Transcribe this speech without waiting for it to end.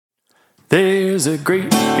There's a great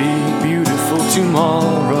big beautiful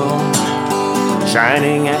tomorrow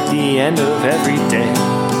shining at the end of every day.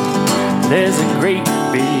 There's a great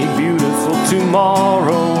big beautiful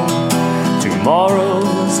tomorrow.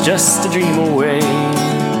 Tomorrow's just a dream away.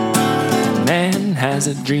 Man has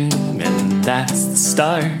a dream and that's the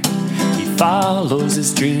start. He follows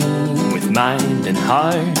his dream with mind and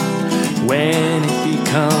heart. When it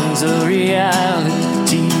becomes a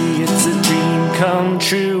reality, it's a dream come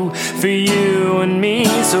true for you and me.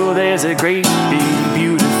 So there's a great big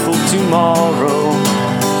beautiful tomorrow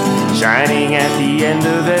shining at the end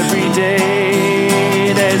of every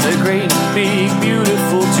day. There's a great big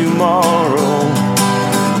beautiful tomorrow,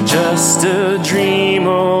 just a dream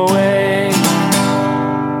away.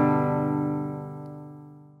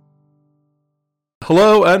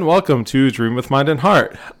 Hello and welcome to Dream with Mind and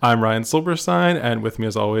Heart. I'm Ryan Silberstein, and with me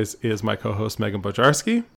as always is my co-host Megan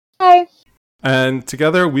Bojarski. Hi. And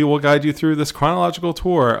together we will guide you through this chronological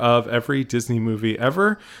tour of every Disney movie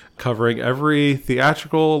ever, covering every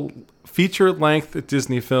theatrical feature-length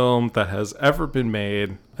Disney film that has ever been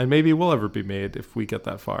made, and maybe will ever be made if we get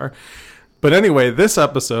that far. But anyway, this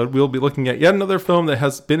episode we'll be looking at yet another film that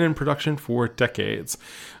has been in production for decades.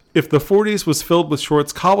 If the 40s was filled with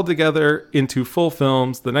shorts cobbled together into full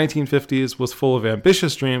films, the 1950s was full of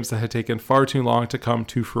ambitious dreams that had taken far too long to come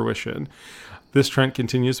to fruition. This trend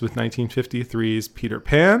continues with 1953's Peter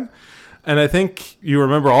Pan. And I think you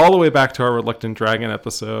remember all the way back to our Reluctant Dragon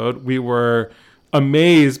episode, we were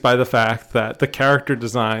amazed by the fact that the character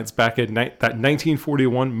designs back in that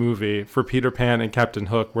 1941 movie for Peter Pan and Captain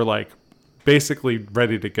Hook were like basically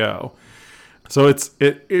ready to go. So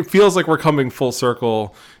it feels like we're coming full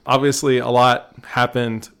circle. Obviously, a lot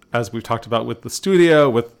happened, as we've talked about, with the studio,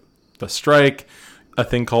 with the strike. A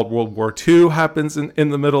thing called World War II happens in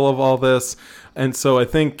the middle of all this. And so I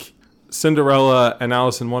think Cinderella and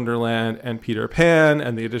Alice in Wonderland and Peter Pan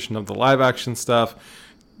and the addition of the live action stuff,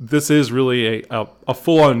 this is really a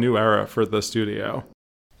full-on new era for the studio.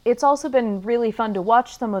 It's also been really fun to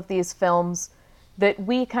watch some of these films that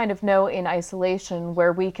we kind of know in isolation,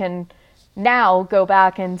 where we can now go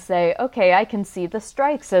back and say, okay, I can see the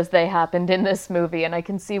strikes as they happened in this movie, and I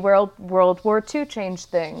can see World War II changed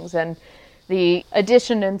things, and the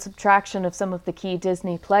addition and subtraction of some of the key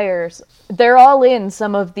Disney players. They're all in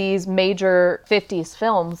some of these major 50s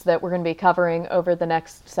films that we're going to be covering over the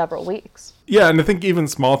next several weeks. Yeah, and I think even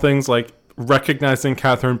small things like recognizing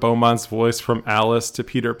Catherine Beaumont's voice from Alice to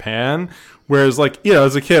Peter Pan, whereas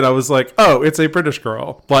as a kid I was like, oh, it's a British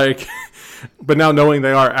girl, but now knowing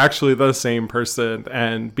they are actually the same person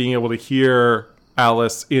and being able to hear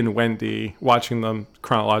Alice in Wendy, watching them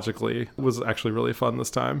chronologically, was actually really fun this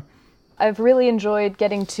time. I've really enjoyed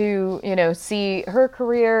getting to, see her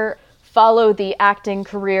career, follow the acting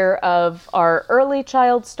career of our early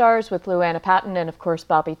child stars with Luana Patton and, of course,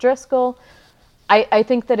 Bobby Driscoll. I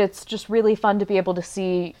think that it's just really fun to be able to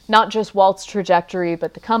see not just Walt's trajectory,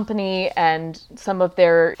 but the company and some of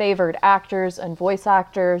their favored actors and voice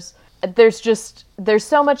actors. There's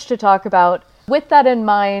so much to talk about. With that in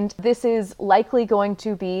mind, this is likely going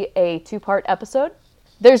to be a two-part episode.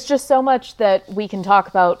 There's just so much that we can talk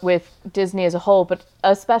about with Disney as a whole, but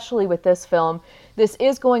especially with this film. This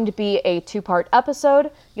is going to be a two-part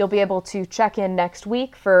episode. You'll be able to check in next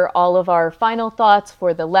week for all of our final thoughts,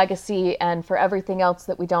 for the legacy, and for everything else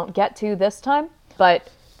that we don't get to this time. But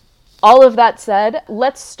all of that said,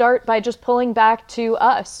 let's start by just pulling back to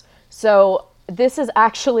us. So this is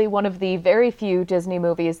actually one of the very few Disney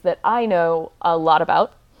movies that I know a lot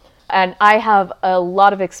about. And I have a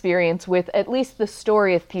lot of experience with at least the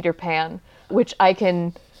story of Peter Pan, which I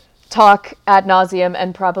can talk ad nauseum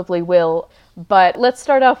and probably will. But let's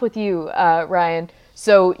start off with you, Ryan.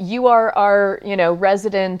 So you are our,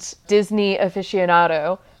 resident Disney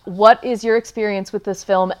aficionado. What is your experience with this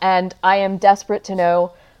film? And I am desperate to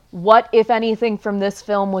know what, if anything, from this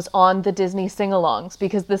film was on the Disney sing-alongs,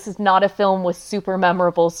 because this is not a film with super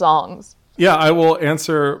memorable songs. Yeah, I will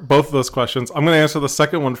answer both of those questions. I'm going to answer the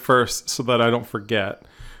second one first so that I don't forget.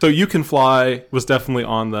 So You Can Fly was definitely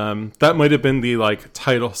on them. That might have been the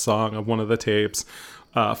title song of one of the tapes.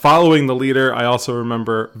 Following the Leader, I also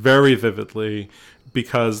remember very vividly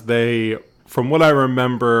because they, from what I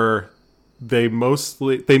remember, they minimized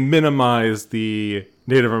the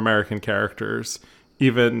Native American characters,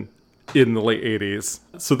 even in the late 80s.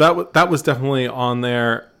 So that was definitely on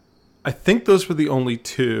there. I think those were the only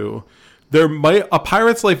two. A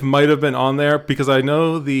Pirate's Life might have been on there because I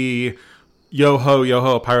know the Yo Ho,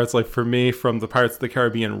 A Pirate's Life for me from the Pirates of the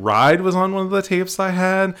Caribbean ride was on one of the tapes I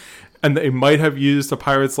had. And they might have used A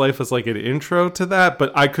Pirate's Life as an intro to that,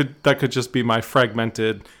 but that could just be my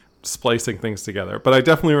fragmented splicing things together. But I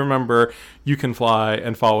definitely remember You Can Fly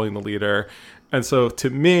and Following the Leader. And so to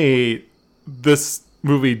me, this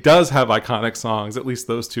movie does have iconic songs, at least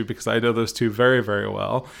those two, because I know those two very, very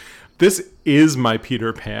well. This is my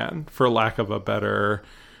Peter Pan, for lack of a better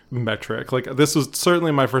metric. Like, this was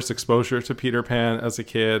certainly my first exposure to Peter Pan as a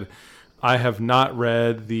kid. I have not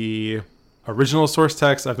read the original source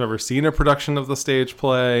text. I've never seen a production of the stage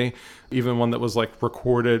play, even one that was like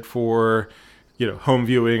recorded for, you know, home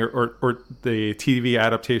viewing or the TV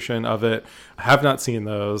adaptation of it. I have not seen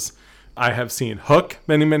those. I have seen Hook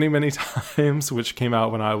many, many, many times, which came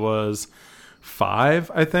out when I was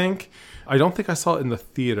 5, I think. I don't think I saw it in the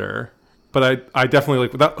theater, but I definitely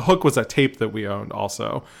like that. Hook was a tape that we owned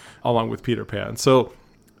also, along with Peter Pan. So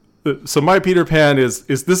my Peter Pan is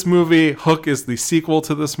this movie. Hook is the sequel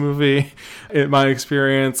to this movie, in my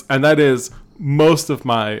experience, and that is most of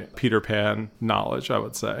my Peter Pan knowledge, I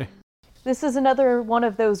would say. This is another one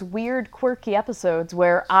of those weird, quirky episodes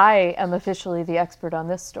where I am officially the expert on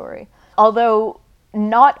this story. Although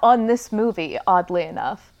not on this movie, oddly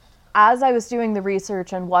enough. As I was doing the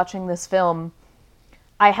research and watching this film,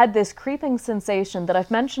 I had this creeping sensation that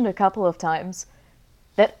I've mentioned a couple of times,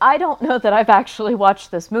 that I don't know that I've actually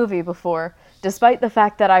watched this movie before, despite the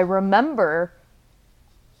fact that I remember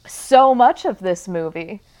so much of this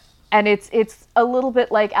movie. And it's a little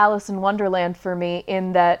bit like Alice in Wonderland for me,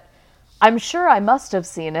 in that I'm sure I must have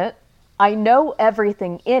seen it. I know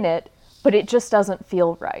everything in it, but it just doesn't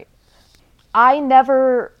feel right. I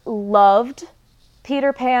never loved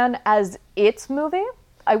Peter Pan as its movie.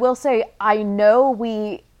 I will say I know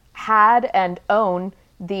we had and own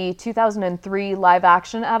the 2003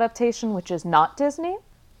 live-action adaptation, which is not Disney.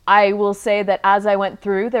 I will say that as I went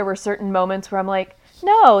through, there were certain moments where I'm like,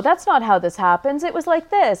 no, that's not how this happens. It was like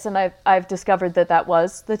this. And I've discovered that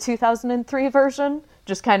was the 2003 version,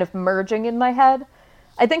 just kind of merging in my head.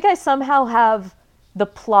 I think I somehow have the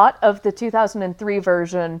plot of the 2003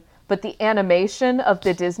 version, but the animation of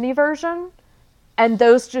the Disney version, and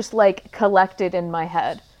those just like collected in my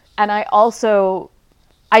head. And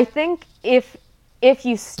I think if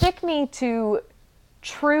you stick me to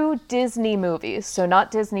true Disney movies, so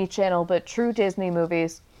not Disney Channel, but true Disney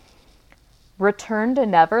movies, Return to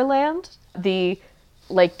Neverland, the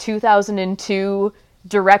like 2002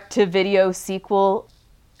 direct-to-video sequel,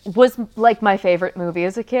 was like my favorite movie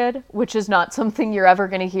as a kid, which is not something you're ever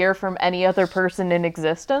going to hear from any other person in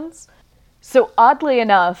existence. So oddly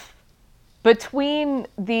enough, between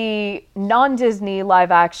the non-Disney live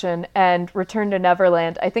action and Return to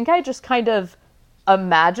Neverland, I think I just kind of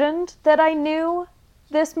imagined that I knew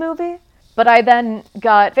this movie. But I then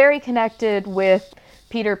got very connected with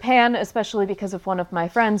Peter Pan, especially because of one of my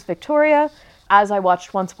friends, Victoria. As I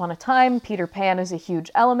watched Once Upon a Time, Peter Pan is a huge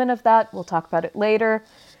element of that. We'll talk about it later.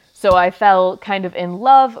 So I fell kind of in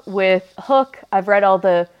love with Hook. I've read all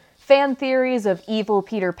the fan theories of evil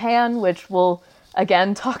Peter Pan, which we'll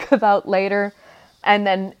again talk about later. And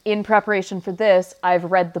then in preparation for this,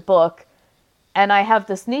 I've read the book. And I have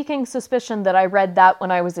the sneaking suspicion that I read that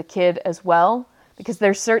when I was a kid as well, because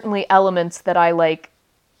there's certainly elements that I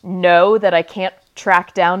know that I can't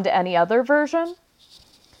track down to any other version.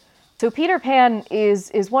 So Peter Pan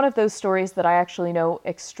is one of those stories that I actually know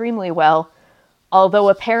extremely well, although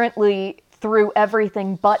apparently through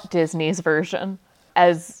everything but Disney's version,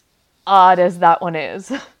 as odd as that one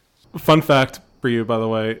is. Fun fact for you, by the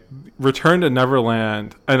way, Return to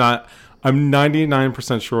Neverland, and I'm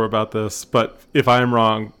 99% sure about this, but if I am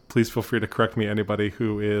wrong, please feel free to correct me, anybody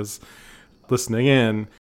who is listening in.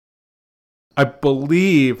 I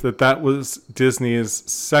believe that was Disney's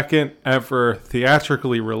second ever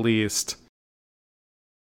theatrically released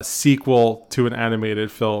sequel to an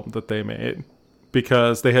animated film that they made.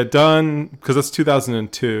 Because that's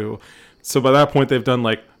 2002. So by that point, they've done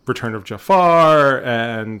like Return of Jafar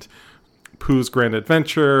and Pooh's Grand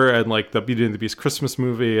Adventure and like the Beauty and the Beast Christmas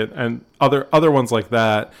movie and other ones like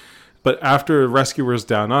that. But after Rescuers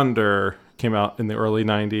Down Under came out in the early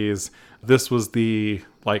 90s, this was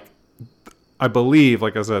I believe,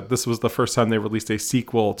 like I said, this was the first time they released a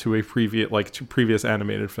sequel to a previous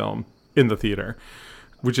animated film in the theater,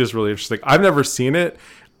 which is really interesting. I've never seen it.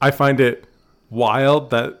 I find it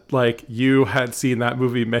wild that like you had seen that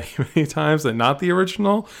movie many, many times and not the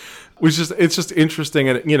original, it's just interesting.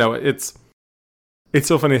 And you know, it's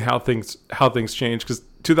so funny how things change, because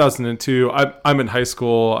 2002, I'm in high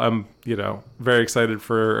school. I'm, you know, very excited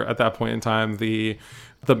for, at that point in time, the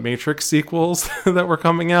Matrix sequels that were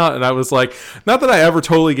coming out. And I was like, not that I ever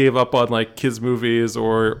totally gave up on like kids movies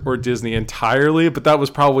or Disney entirely, but that was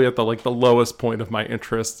probably at the lowest point of my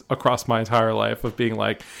interest across my entire life, of being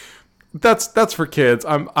like, that's for kids.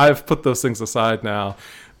 I've put those things aside now.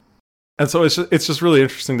 And so it's just really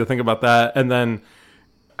interesting to think about that. And then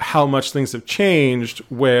how much things have changed,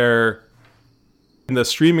 where in the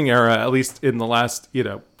streaming era, at least in the last,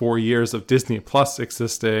 4 years of Disney Plus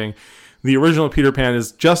existing, the original Peter Pan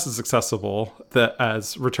is just as accessible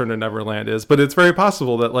as Return to Neverland is. But it's very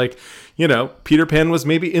possible that, Peter Pan was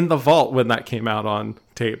maybe in the vault when that came out on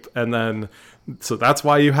tape. And then, so that's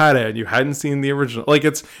why you had it, and you hadn't seen the original.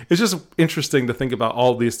 It's just interesting to think about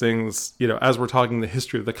all these things, as we're talking the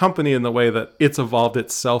history of the company and the way that it's evolved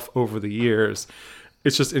itself over the years.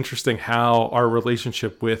 It's just interesting how our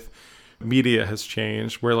relationship with media has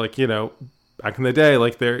changed, where back in the day,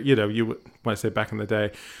 when I say back in the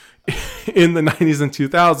day, in the 90s and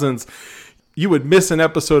 2000s, you would miss an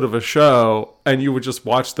episode of a show and you would just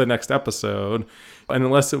watch the next episode. And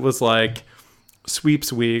unless it was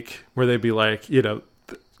sweeps week, where they'd be there's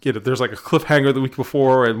a cliffhanger the week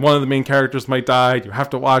before and one of the main characters might die, you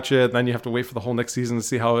have to watch it, and then you have to wait for the whole next season to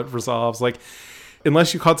see how it resolves.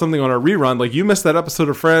 Unless you caught something on a rerun, you missed that episode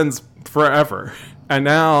of Friends forever. And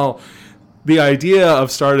now the idea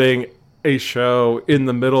of starting a show in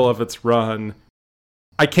the middle of its run,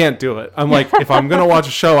 I can't do it. I'm if I'm going to watch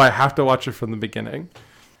a show, I have to watch it from the beginning.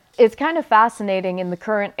 It's kind of fascinating in the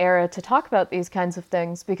current era to talk about these kinds of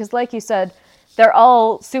things because, like you said, they're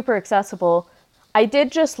all super accessible. I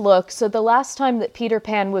did just look. So the last time that Peter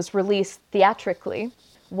Pan was released theatrically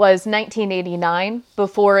was 1989,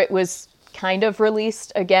 before it was kind of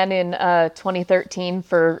released again in 2013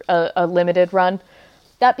 for a limited run.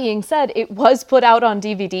 That being said, it was put out on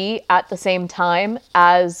DVD at the same time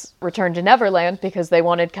as Return to Neverland because they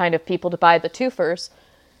wanted kind of people to buy the twofers.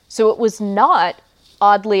 So it was not,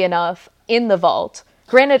 oddly enough, in the vault.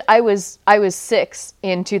 Granted, I was 6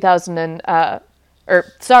 in 2000 I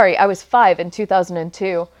was 5 in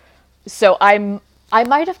 2002. So I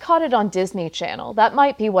might have caught it on Disney Channel. That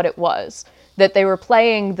might be what it was. That they were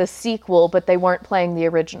playing the sequel, but they weren't playing the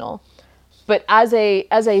original. But as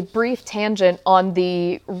a brief tangent on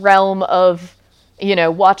the realm of,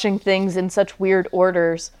 watching things in such weird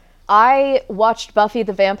orders, I watched Buffy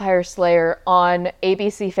the Vampire Slayer on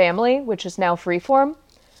ABC Family, which is now Freeform,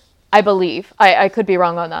 I believe. I could be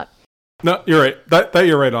wrong on that. No, you're right. That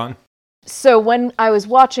you're right on. So when I was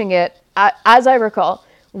watching it, as I recall,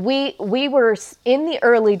 we were in the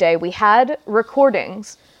early day, we had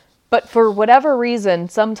recordings. But for whatever reason,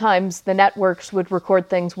 sometimes the networks would record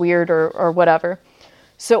things weird or whatever.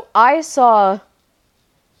 So I saw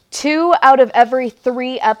 2 out of every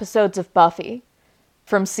 3 episodes of Buffy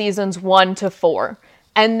from seasons 1 to 4.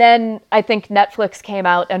 And then I think Netflix came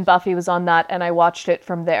out and Buffy was on that, and I watched it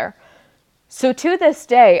from there. So to this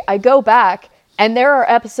day, I go back and there are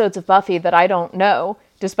episodes of Buffy that I don't know,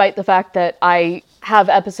 despite the fact that I have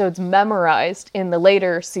episodes memorized in the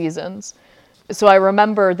later seasons. So I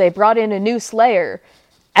remember they brought in a new Slayer,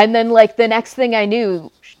 and then the next thing I knew,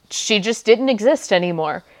 she just didn't exist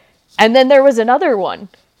anymore. And then there was another one,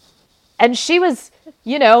 and she was,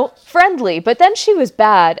 friendly, but then she was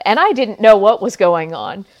bad, and I didn't know what was going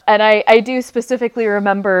on. And I do specifically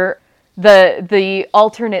remember the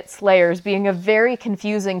alternate Slayers being a very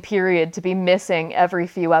confusing period to be missing every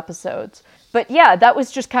few episodes. But yeah, that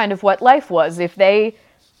was just kind of what life was. If they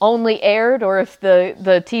only aired, or if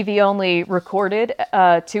the TV only recorded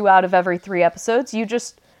 2 out of every 3 episodes, you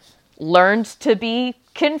just learned to be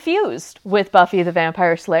confused with Buffy the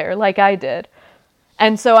Vampire Slayer, like I did.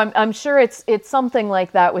 And so I'm sure it's something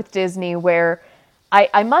like that with Disney, where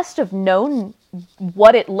I must have known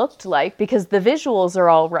what it looked like because the visuals are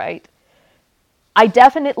all right. I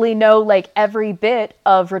definitely know every bit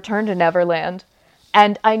of Return to Neverland,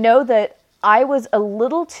 and I know that I was a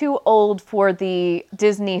little too old for the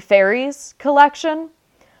Disney Fairies collection,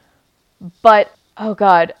 but, oh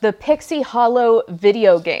god, the Pixie Hollow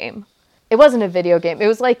video game. It wasn't a video game. It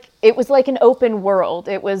was like an open world.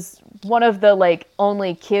 It was one of the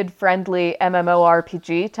only kid-friendly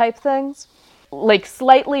MMORPG type things.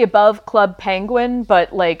 Slightly above Club Penguin, but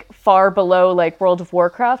far below World of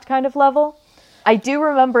Warcraft kind of level. I do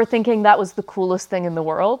remember thinking that was the coolest thing in the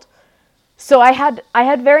world. So I had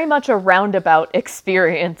very much a roundabout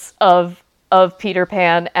experience of Peter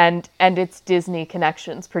Pan and its Disney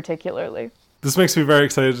connections particularly. This makes me very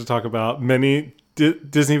excited to talk about many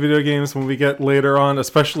Disney video games when we get later on.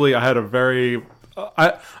 Especially, I had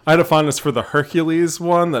a fondness for the Hercules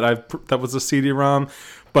one that was a CD-ROM,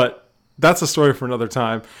 but that's a story for another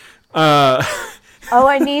time. Oh,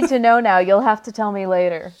 I need to know now. You'll have to tell me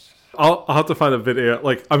later. I'll have to find a video.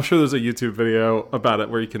 I'm sure there's a YouTube video about it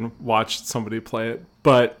where you can watch somebody play it.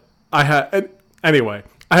 But I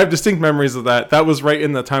have distinct memories of that. That was right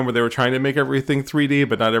in the time where they were trying to make everything 3D,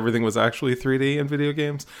 but not everything was actually 3D in video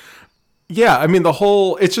games. Yeah, I mean,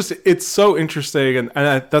 it's so interesting.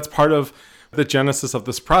 And that's part of the genesis of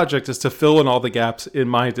this project, is to fill in all the gaps in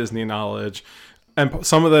my Disney knowledge. And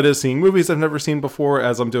some of that is seeing movies I've never seen before,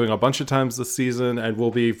 as I'm doing a bunch of times this season and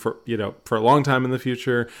will be for a long time in the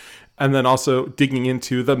future. And then also digging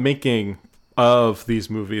into the making of these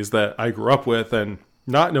movies that I grew up with and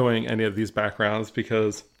not knowing any of these backgrounds,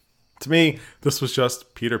 because to me, this was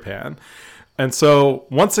just Peter Pan. And so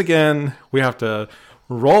once again, we have to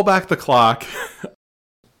roll back the clock.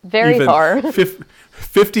 Very far.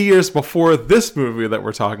 50 years before this movie that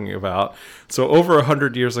we're talking about. So over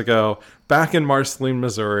 100 years ago, back in Marceline,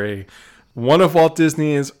 Missouri, one of Walt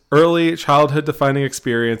Disney's early childhood defining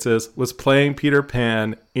experiences was playing Peter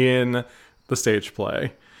Pan in the stage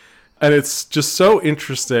play. And it's just so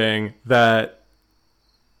interesting that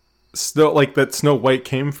Snow White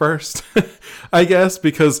came first, I guess,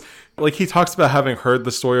 because like he talks about having heard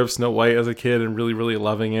the story of Snow White as a kid and really, really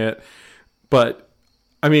loving it. But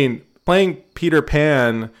I mean, playing Peter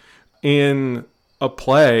Pan in a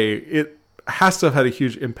play, it has to have had a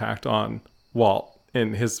huge impact on Walt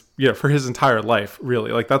in his, for his entire life,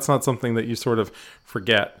 really. Like, that's not something that you sort of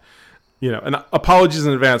forget. And apologies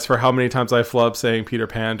in advance for how many times I flub saying Peter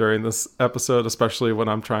Pan during this episode, especially when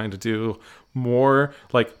I'm trying to do more,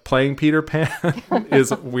 like playing Peter Pan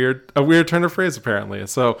is a weird turn of phrase, apparently.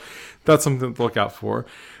 So that's something to look out for.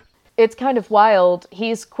 It's kind of wild.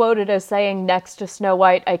 He's quoted as saying, next to Snow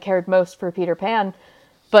White, I cared most for Peter Pan.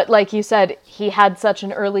 But like you said, he had such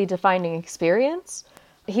an early defining experience.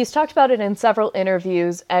 He's talked about it in several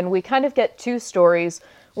interviews, and we kind of get two stories,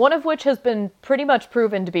 one of which has been pretty much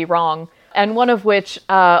proven to be wrong, and one of which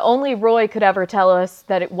only Roy could ever tell us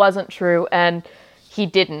that it wasn't true, and he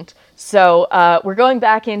didn't. So we're going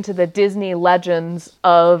back into the Disney legends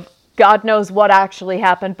of God knows what actually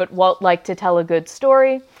happened, but Walt liked to tell a good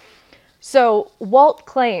story. So Walt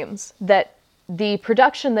claims that the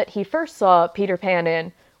production that he first saw Peter Pan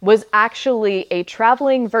in was actually a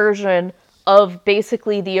traveling version of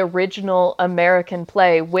basically the original American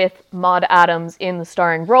play with Maude Adams in the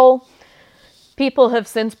starring role. People have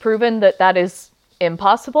since proven that that is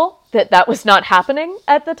impossible, that was not happening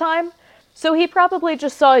at the time. So he probably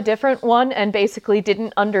just saw a different one and basically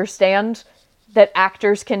didn't understand that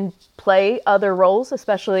actors can play other roles,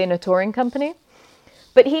 especially in a touring company.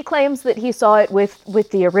 But he claims that he saw it with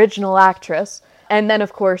the original actress, and then,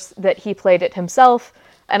 of course, that he played it himself.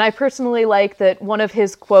 And I personally like that one of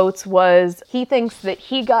his quotes was, he thinks that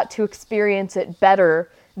he got to experience it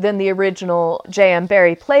better than the original J.M.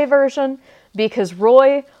 Barrie play version, because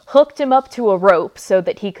Roy hooked him up to a rope so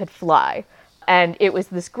that he could fly. And it was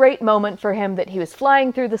this great moment for him that he was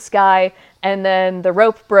flying through the sky, and then the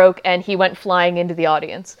rope broke and he went flying into the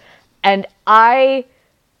audience. And I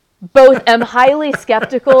both am highly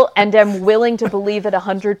skeptical and am willing to believe it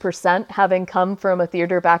 100%, having come from a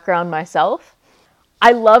theater background myself.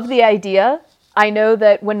 I love the idea. I know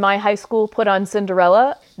that when my high school put on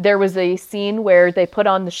Cinderella, there was a scene where they put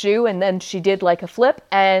on the shoe and then she did like a flip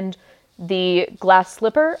and the glass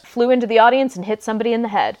slipper flew into the audience and hit somebody in the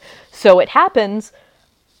head. So it happens,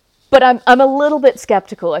 but I'm a little bit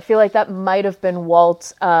skeptical. I feel like that might have been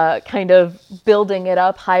Walt kind of building it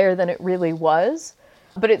up higher than it really was.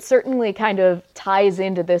 But it certainly kind of ties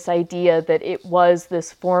into this idea that it was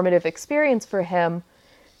this formative experience for him,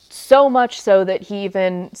 so much so that he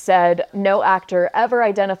even said no actor ever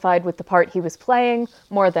identified with the part he was playing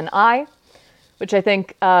more than I, which I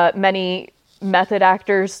think many method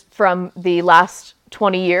actors from the last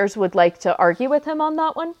 20 years would like to argue with him on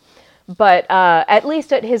that one. But at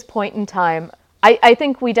least at his point in time, I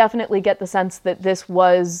think we definitely get the sense that this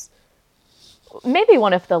was maybe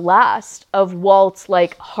one of the last of Walt's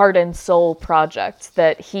like heart and soul projects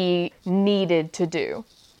that he needed to do.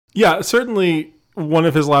 Yeah, certainly one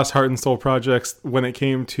of his last heart and soul projects when it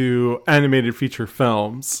came to animated feature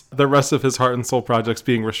films. The rest of his heart and soul projects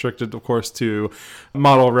being restricted, of course, to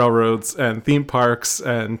model railroads and theme parks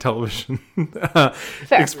and television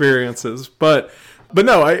experiences. But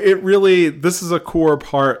no, this is a core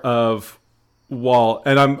part of Walt,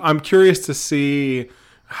 and I'm curious to see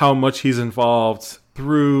how much he's involved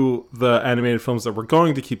through the animated films that we're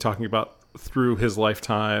going to keep talking about through his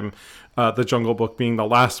lifetime. The Jungle Book being the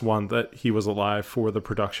last one that he was alive for the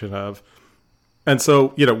production of. And so,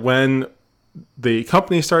 when the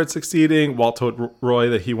company started succeeding, Walt told Roy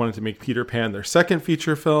that he wanted to make Peter Pan their second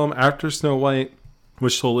feature film after Snow White,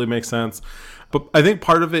 which totally makes sense. But I think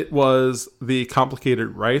part of it was the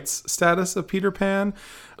complicated rights status of Peter Pan.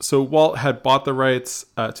 So Walt had bought the rights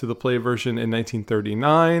to the play version in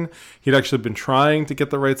 1939. He'd actually been trying to get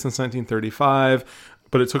the rights since 1935,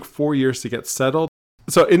 but it took 4 years to get settled.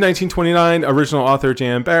 So in 1929, original author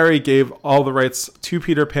J.M. Barrie gave all the rights to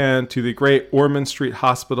Peter Pan to the Great Ormond Street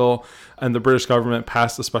Hospital, and the British government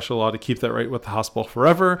passed a special law to keep that right with the hospital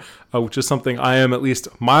forever, which is something I am at least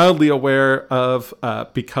mildly aware of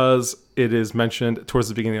because it is mentioned towards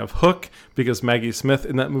the beginning of Hook, because Maggie Smith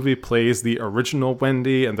in that movie plays the original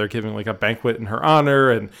Wendy, and they're giving like a banquet in her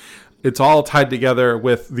honor, and it's all tied together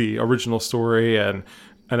with the original story and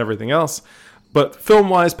everything else. But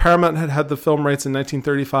film-wise, Paramount had the film rights in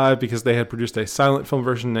 1935 because they had produced a silent film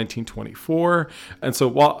version in 1924. And so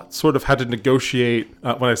Walt sort of had to negotiate,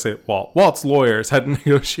 when I say Walt's lawyers had to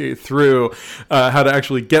negotiate through how to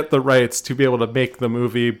actually get the rights to be able to make the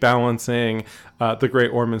movie, balancing the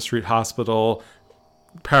Great Ormond Street Hospital,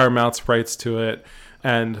 Paramount's rights to it,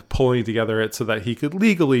 and pulling together it so that he could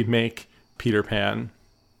legally make Peter Pan.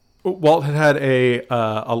 Walt had a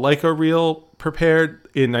Leica reel prepared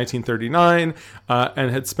in 1939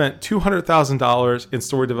 and had spent $200,000 in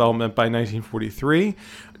story development by 1943.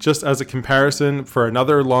 Just as a comparison, for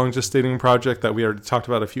another long gestating project that we already talked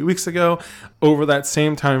about a few weeks ago, over that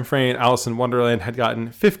same time frame, Alice in Wonderland had gotten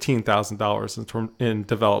 $15,000 in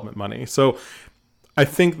development money. So I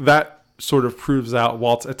think that sort of proves out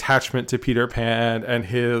Walt's attachment to Peter Pan and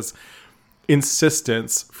his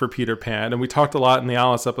insistence for Peter Pan. And we talked a lot in the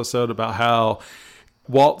Alice episode about how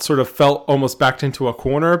Walt sort of felt almost backed into a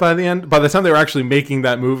corner by the end. By the time they were actually making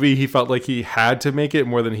that movie, he felt like he had to make it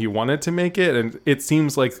more than he wanted to make it. And it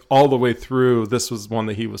seems like all the way through, this was one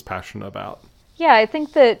that he was passionate about. Yeah, I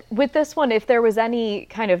think that with this one, if there was any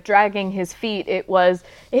kind of dragging his feet,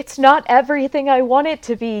 it's not everything I want it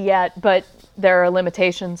to be yet, but there are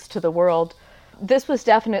limitations to the world. This was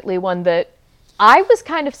definitely one that I was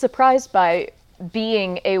kind of surprised by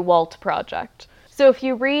being a Walt project. So if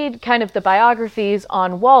you read kind of the biographies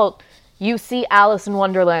on Walt, you see Alice in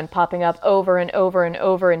Wonderland popping up over and over and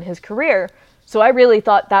over in his career. So I really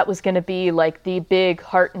thought that was going to be like the big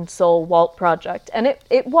heart and soul Walt project. And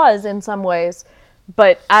it was in some ways.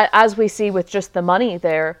 But as we see with just the money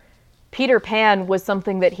there, Peter Pan was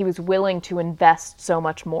something that he was willing to invest so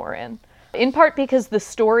much more in part because the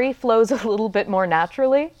story flows a little bit more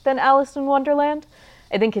naturally than Alice in Wonderland.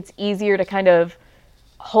 I think it's easier to kind of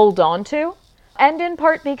hold on to. And in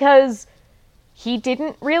part because he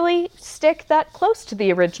didn't really stick that close to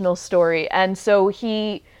the original story. And so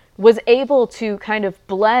he was able to kind of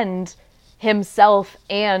blend himself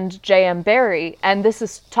and J.M. Barrie. And this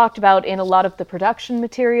is talked about in a lot of the production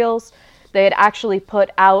materials. They had actually put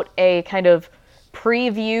out a kind of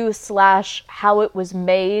preview / how it was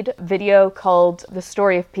made video called The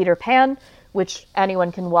Story of Peter Pan, which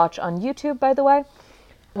anyone can watch on YouTube, by the way,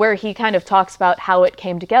 where he kind of talks about how it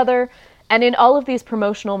came together. And in all of these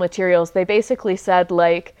promotional materials, they basically said,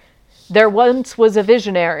 like, there once was a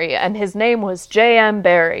visionary, and his name was J.M.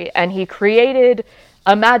 Barrie, and he created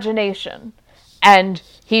imagination. And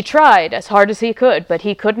he tried as hard as he could, but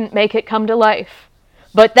he couldn't make it come to life.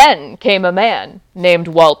 But then came a man named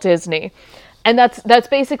Walt Disney. And that's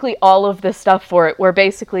basically all of the stuff for it, where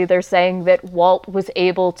basically they're saying that Walt was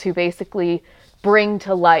able to basically bring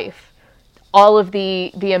to life all of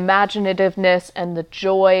the imaginativeness and the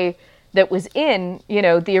joy that was in,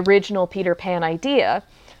 the original Peter Pan idea,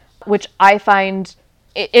 which I find,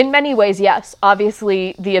 in many ways, yes,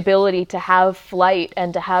 obviously the ability to have flight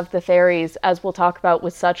and to have the fairies, as we'll talk about,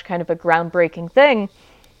 was such kind of a groundbreaking thing,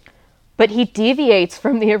 but he deviates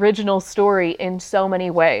from the original story in so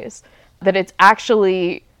many ways that it's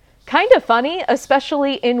actually kind of funny,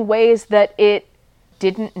 especially in ways that it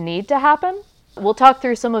didn't need to happen. We'll talk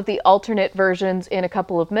through some of the alternate versions in a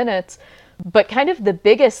couple of minutes, but kind of the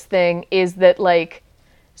biggest thing is that,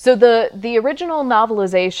 so the original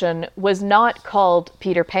novelization was not called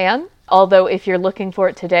Peter Pan, although if you're looking for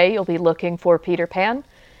it today, you'll be looking for Peter Pan.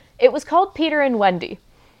 It was called Peter and Wendy.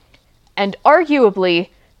 And arguably,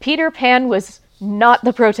 Peter Pan was not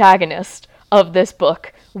the protagonist of this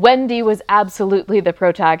book. Wendy was absolutely the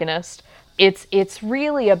protagonist. It's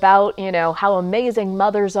really about, how amazing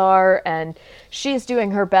mothers are, and she's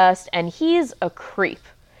doing her best, and he's a creep.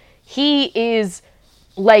 He is,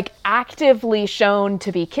 actively shown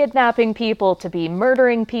to be kidnapping people, to be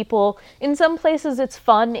murdering people. In some places it's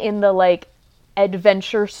fun in the,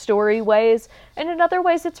 adventure story ways, and in other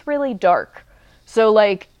ways it's really dark. So,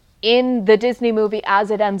 in the Disney movie as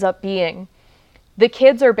it ends up being, the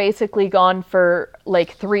kids are basically gone for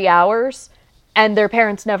 3 hours, and their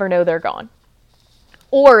parents never know they're gone.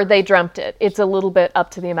 Or they dreamt it. It's a little bit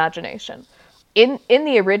up to the imagination. In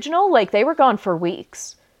the original, they were gone for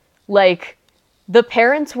weeks. The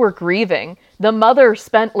parents were grieving. The mother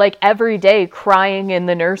spent every day crying in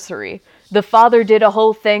the nursery. The father did a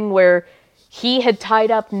whole thing where he had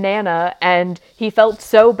tied up Nana, and he felt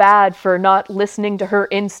so bad for not listening to her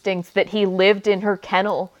instincts that he lived in her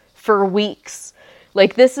kennel for weeks.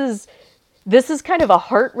 Like, this is kind of a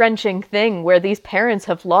heart-wrenching thing where these parents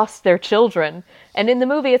have lost their children. And in the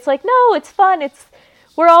movie, it's like, no, it's fun.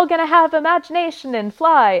 We're all going to have imagination and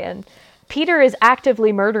fly. And Peter is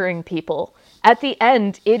actively murdering people. At the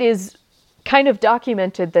end, it is kind of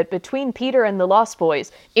documented that between Peter and the Lost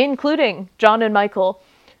Boys, including John and Michael,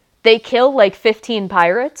 they kill like 15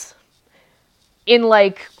 pirates in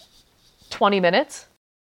like 20 minutes.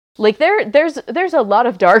 Like there's a lot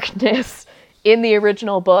of darkness in the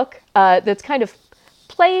original book that's kind of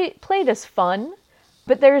played as fun,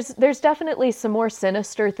 but there's definitely some more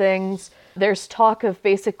sinister things. There's talk of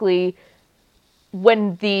basically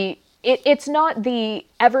when it's not the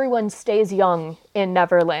everyone stays young in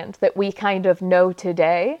Neverland that we kind of know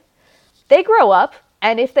today. They grow up,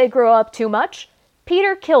 and if they grow up too much,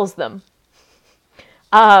 Peter kills them.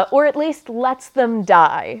 Or at least lets them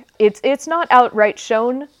die. It's not outright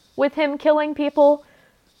shown with him killing people,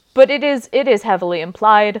 but it is heavily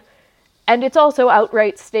implied. And it's also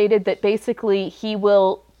outright stated that basically he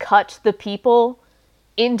will cut the people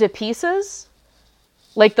into pieces,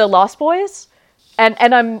 like the Lost Boys.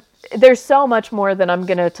 And there's so much more that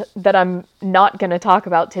I'm not gonna talk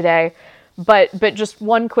about today. But just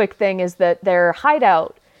one quick thing is that their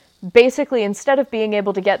hideout, basically, instead of being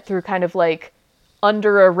able to get through kind of like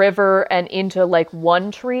under a river and into like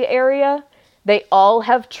one tree area, they all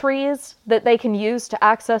have trees that they can use to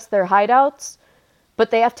access their hideouts,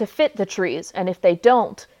 but they have to fit the trees. And if they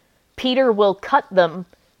don't, Peter will cut them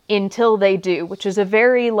until they do, which is a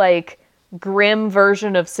very like grim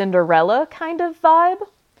version of Cinderella kind of vibe.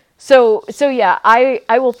 So yeah,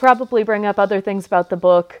 I will probably bring up other things about the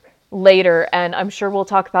book later, and I'm sure we'll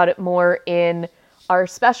talk about it more in our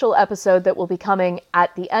special episode that will be coming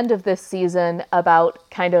at the end of this season about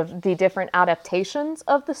kind of the different adaptations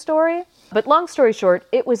of the story. But long story short,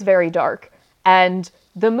 it was very dark. And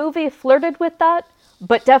the movie flirted with that,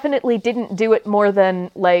 but definitely didn't do it more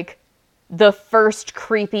than like the first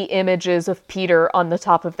creepy images of Peter on the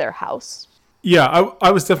top of their house. Yeah,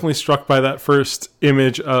 I was definitely struck by that first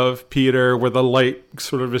image of Peter where the light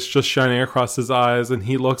sort of is just shining across his eyes and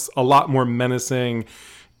he looks a lot more menacing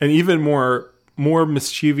and even more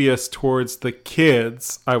mischievous towards the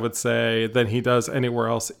kids, I would say, than he does anywhere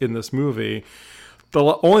else in this movie.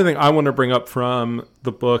 The only thing I want to bring up from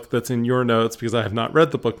the book that's in your notes, because I have not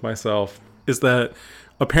read the book myself, is that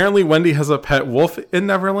apparently Wendy has a pet wolf in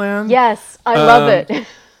Neverland. Yes, I love it.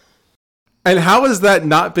 And how has that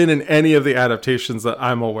not been in any of the adaptations that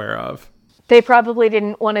I'm aware of? They probably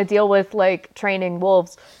didn't want to deal with, like, training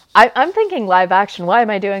wolves. I'm thinking live action. Why am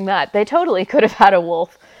I doing that? They totally could have had a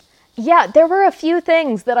wolf. Yeah, there were a few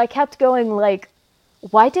things that I kept going, like,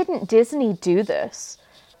 why didn't Disney do this?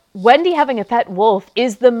 Wendy having a pet wolf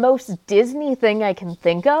is the most Disney thing I can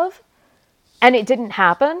think of, and it didn't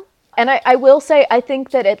happen. And I will say, I think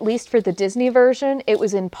that at least for the Disney version, it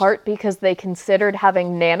was in part because they considered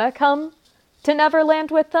having Nana come to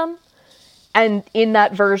Neverland with them. And in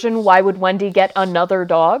that version, why would Wendy get another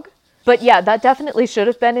dog? But yeah, that definitely should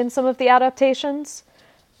have been in some of the adaptations.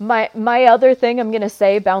 My other thing I'm going to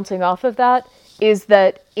say, bouncing off of that, is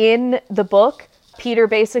that in the book, Peter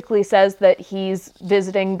basically says that he's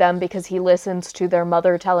visiting them because he listens to their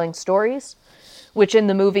mother telling stories, which in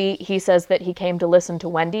the movie, he says that he came to listen to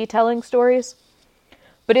Wendy telling stories.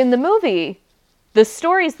 But in the movie, the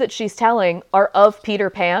stories that she's telling are of Peter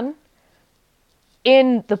Pan.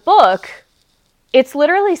 In the book, it's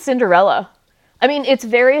literally Cinderella. I mean, it's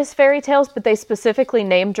various fairy tales, but they specifically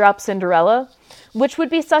name drop Cinderella, which would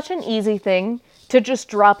be such an easy thing to just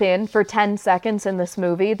drop in for 10 seconds in this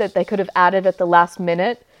movie that they could have added at the last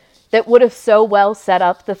minute that would have so well set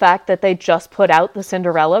up the fact that they just put out the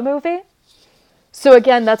Cinderella movie. So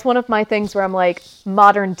again, that's one of my things where I'm like,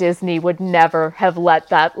 modern Disney would never have let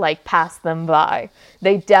that, like, pass them by.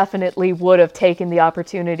 They definitely would have taken the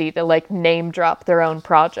opportunity to, like, name drop their own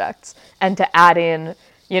projects and to add in,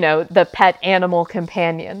 you know, the pet animal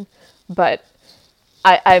companion. But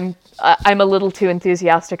I'm a little too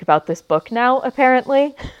enthusiastic about this book now,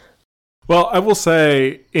 apparently. Well, I will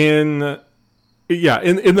say in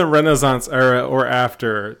the Renaissance era or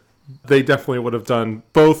after, they definitely would have done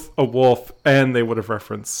both a wolf and they would have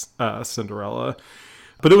referenced Cinderella.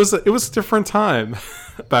 But it was a different time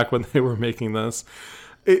back when they were making this.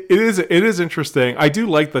 It is interesting. I do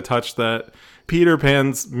like the touch that Peter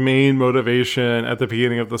Pan's main motivation at the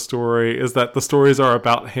beginning of the story is that the stories are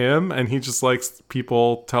about him, and he just likes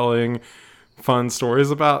people telling fun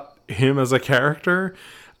stories about him as a character,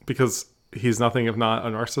 because he's nothing if not a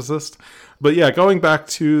narcissist. But yeah, going back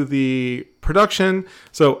to the production.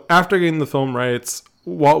 So after getting the film rights,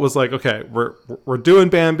 Walt was like, okay, we're doing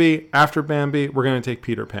Bambi. After Bambi, we're going to take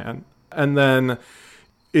Peter Pan. And then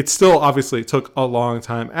it still obviously took a long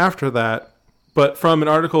time after that. But from an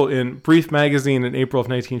article in Brief magazine in April of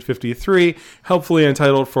 1953, helpfully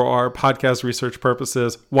entitled for our podcast research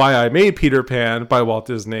purposes, Why I Made Peter Pan by Walt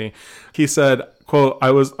Disney, he said, quote,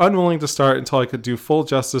 I was unwilling to start until I could do full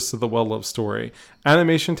justice to the well-loved story.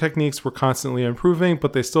 Animation techniques were constantly improving,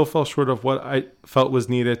 but they still fell short of what I felt was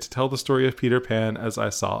needed to tell the story of Peter Pan as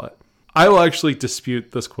I saw it. I will actually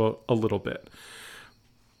dispute this quote a little bit.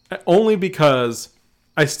 Only because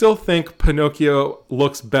I still think Pinocchio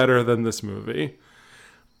looks better than this movie.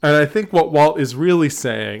 And I think what Walt is really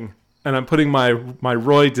saying, and I'm putting my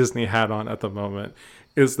Roy Disney hat on at the moment,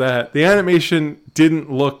 is that the animation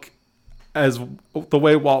didn't look as the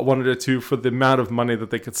way Walt wanted it to for the amount of money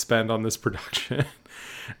that they could spend on this production.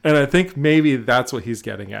 And I think maybe that's what he's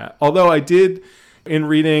getting at. Although I did, in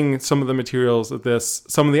reading some of the materials of this,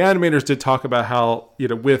 some of the animators did talk about how,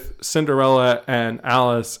 with Cinderella and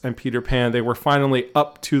Alice and Peter Pan, they were finally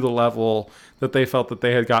up to the level that they felt that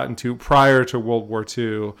they had gotten to prior to World War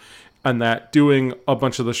II, and that doing a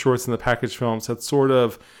bunch of the shorts in the package films had sort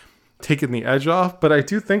of taken the edge off. But I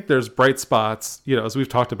do think there's bright spots, as we've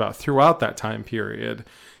talked about throughout that time period,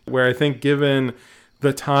 where I think given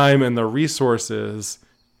the time and the resources,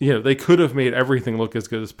 they could have made everything look as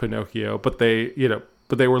good as Pinocchio, but they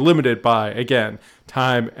were limited by, again,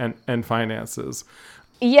 time and finances.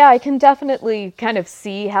 Yeah, I can definitely kind of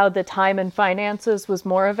see how the time and finances was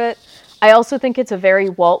more of it. I also think it's a very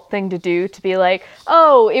Walt thing to do, to be like,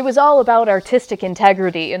 oh, it was all about artistic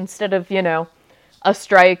integrity instead of, a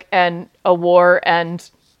strike and a war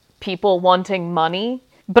and people wanting money.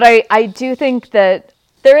 But I do think that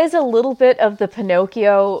there is a little bit of the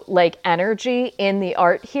Pinocchio energy in the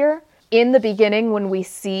art here. In the beginning, when we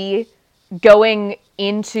see going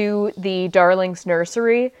into the Darlings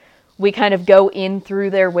nursery, we kind of go in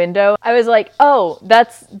through their window. I was like, oh,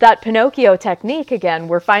 that's that Pinocchio technique again.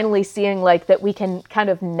 We're finally seeing that we can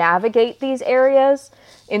kind of navigate these areas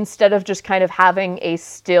instead of just kind of having a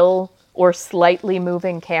still or slightly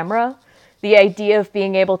moving camera. The idea of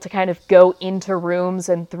being able to kind of go into rooms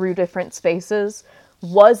and through different spaces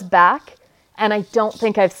was back, and I don't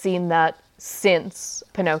think I've seen that since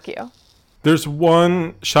Pinocchio. There's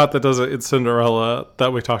one shot that does it in Cinderella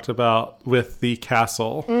that we talked about with the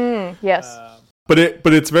castle. Yes. But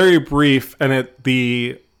it's very brief, and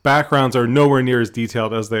the backgrounds are nowhere near as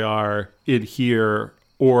detailed as they are in here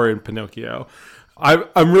or in Pinocchio.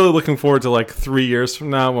 I'm really looking forward to 3 years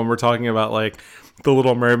from now when we're talking about The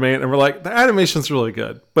Little Mermaid, and we're like, the animation's really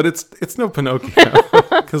good, but it's no Pinocchio.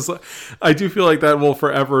 Because I do feel like that will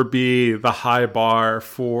forever be the high bar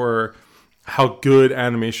for how good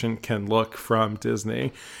animation can look from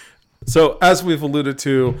Disney. So as we've alluded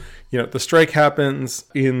to, the strike happens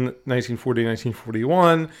in 1940,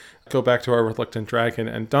 1941. Go back to our Reluctant Dragon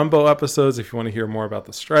and Dumbo episodes if you want to hear more about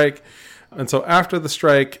the strike. And so after the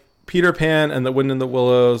strike, Peter Pan and The Wind in the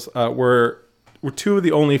Willows were two of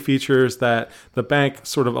the only features that the bank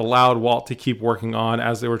sort of allowed Walt to keep working on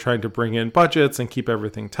as they were trying to bring in budgets and keep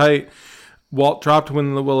everything tight. Walt dropped Wind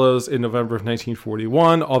in the Willows in November of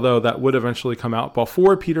 1941, although that would eventually come out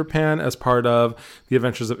before Peter Pan as part of The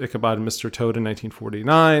Adventures of Ichabod and Mr. Toad in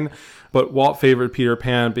 1949. But Walt favored Peter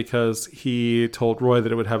Pan because he told Roy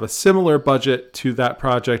that it would have a similar budget to that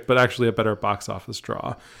project, but actually a better box office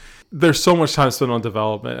draw. There's so much time spent on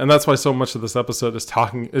development, and that's why so much of this episode is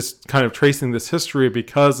kind of tracing this history,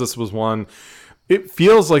 because this was one, it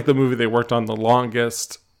feels like the movie they worked on the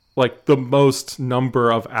longest, the most number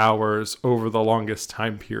of hours over the longest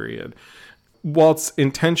time period. Walt's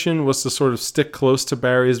intention was to sort of stick close to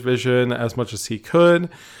Barry's vision as much as he could.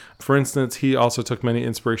 For instance, he also took many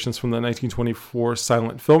inspirations from the 1924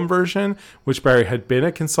 silent film version, which Barry had been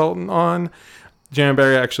a consultant on. Jan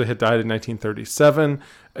Barry actually had died in 1937,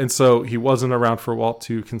 and so he wasn't around for Walt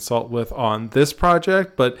to consult with on this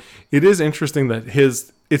project. But it is interesting that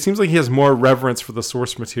it seems like he has more reverence for the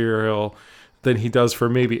source material than he does for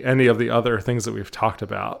maybe any of the other things that we've talked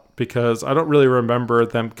about, because I don't really remember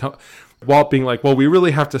Walt being like, well, we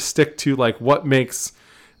really have to stick to what makes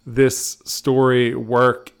this story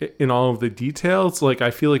work in all of the details.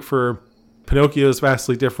 I feel like for Pinocchio is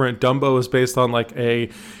vastly different. Dumbo is based on a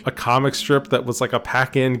comic strip that was a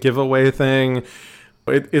pack-in giveaway thing.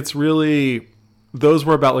 It's really, those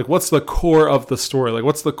were about what's the core of the story?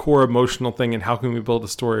 What's the core emotional thing, and how can we build a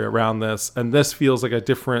story around this? And this feels like a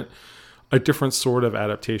different sort of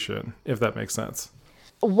adaptation, if that makes sense.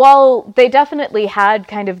 while they definitely had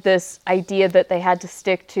kind of this idea that they had to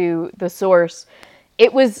stick to the source,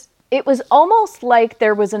 it was almost like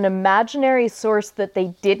there was an imaginary source that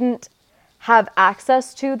they didn't have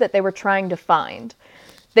access to that they were trying to find.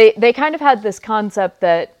 They kind of had this concept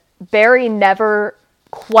that Barrie never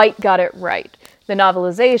quite got it right. The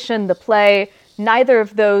novelization, the play, neither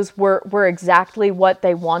of those were exactly what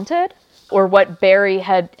they wanted or what Barrie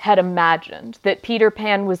had imagined. That Peter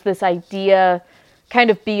Pan was this idea kind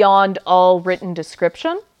of beyond all written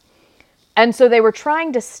description. And so they were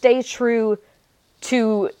trying to stay true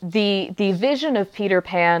to the vision of Peter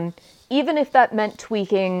Pan, even if that meant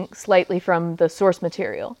tweaking slightly from the source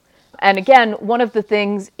material. And again, one of the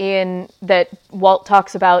things that Walt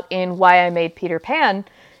talks about in Why I Made Peter Pan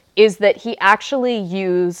is that he actually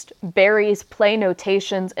used Barrie's play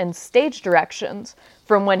notations and stage directions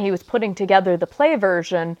from when he was putting together the play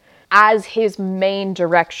version as his main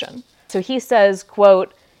direction. So he says,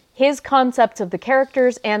 quote, "His concepts of the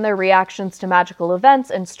characters and their reactions to magical events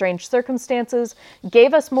and strange circumstances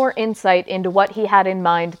gave us more insight into what he had in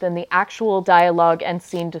mind than the actual dialogue and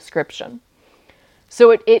scene description."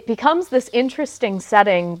 So it becomes this interesting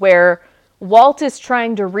setting where Walt is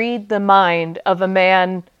trying to read the mind of a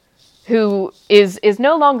man who is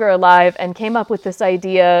no longer alive and came up with this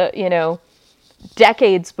idea,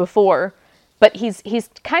 decades before, but he's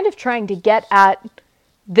kind of trying to get at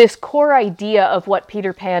this core idea of what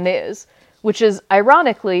Peter Pan is, which is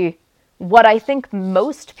ironically what I think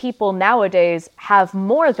most people nowadays have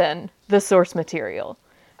more than the source material.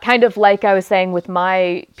 Kind of like I was saying with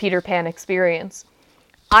my Peter Pan experience.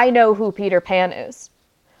 I know who Peter Pan is.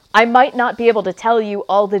 I might not be able to tell you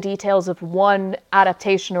all the details of one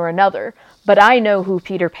adaptation or another, but I know who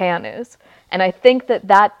Peter Pan is. And I think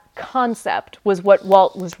that concept was what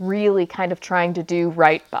Walt was really kind of trying to do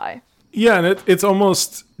right by. Yeah, and it's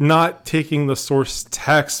almost not taking the source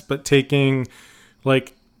text, but taking,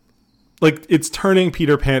 like it's turning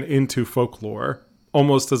Peter Pan into folklore,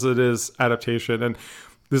 almost as it is adaptation. And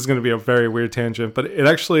this is going to be a very weird tangent, but it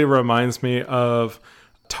actually reminds me of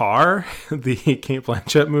Tar, the Cate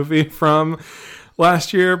Blanchett movie from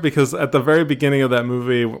last year, because at the very beginning of that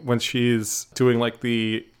movie, when she's doing like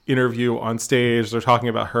the interview on stage, they're talking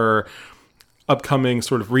about her upcoming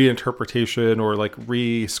sort of reinterpretation or like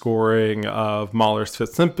rescoring of Mahler's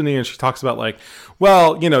Fifth Symphony. And she talks about like,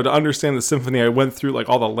 well, to understand the symphony, I went through like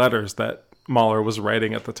all the letters that Mahler was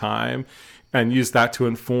writing at the time and used that to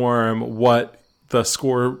inform what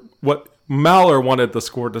Mahler wanted the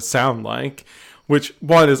score to sound like, which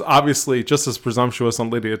one is obviously just as presumptuous on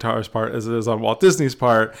Lydia Tarr's part as it is on Walt Disney's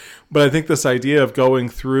part. But I think this idea of going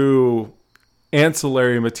through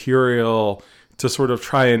ancillary material to sort of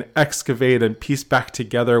try and excavate and piece back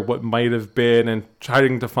together what might have been and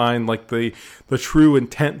trying to find like the true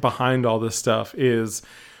intent behind all this stuff is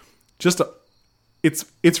just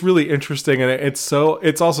it's really interesting. And it's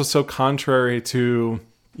also so contrary to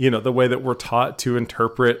the way that we're taught to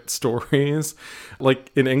interpret stories, like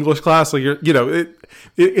in English class. Like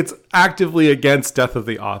it's actively against death of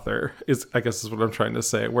the author, is what I'm trying to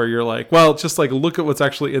say. Where you're like, well, just like look at what's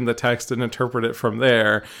actually in the text and interpret it from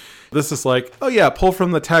there. This is like, oh yeah, pull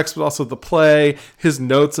from the text, but also the play, his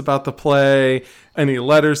notes about the play, any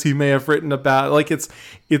letters he may have written about. Like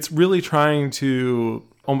it's really trying to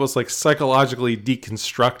almost like psychologically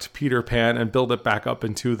deconstruct Peter Pan and build it back up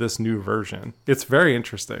into this new version. It's very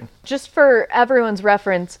interesting. Just for everyone's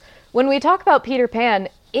reference, when we talk about Peter Pan,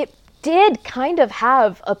 it did kind of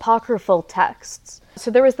have apocryphal texts. So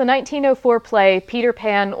there was the 1904 play, Peter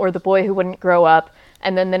Pan or the Boy Who Wouldn't Grow Up,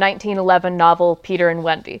 and then the 1911 novel, Peter and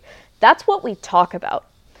Wendy. That's what we talk about.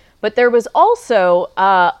 But there was also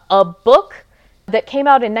a book that came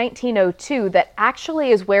out in 1902 that actually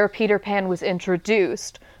is where Peter Pan was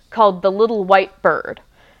introduced, called The Little White Bird.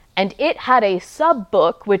 And it had a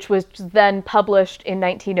sub-book, which was then published in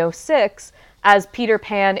 1906 as Peter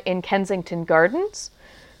Pan in Kensington Gardens,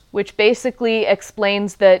 which basically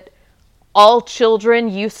explains that all children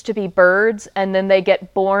used to be birds and then they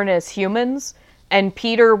get born as humans. And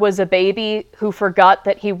Peter was a baby who forgot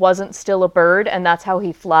that he wasn't still a bird, and that's how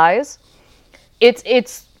he flies.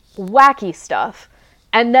 It's wacky stuff.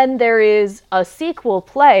 And then there is a sequel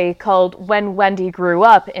play called When Wendy Grew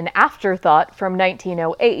Up, an afterthought from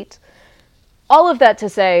 1908. All of that to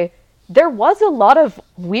say, there was a lot of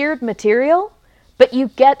weird material, but you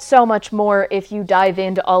get so much more if you dive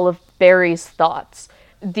into all of Barrie's thoughts.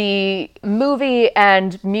 The movie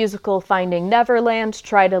and musical Finding Neverland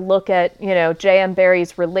try to look at, J.M.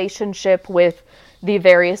 Barrie's relationship with the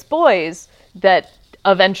various boys that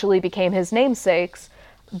eventually became his namesakes.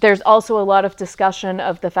 There's also a lot of discussion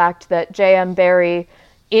of the fact that J.M. Barrie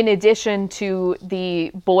in addition to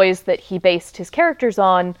the boys that he based his characters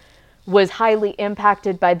on, was highly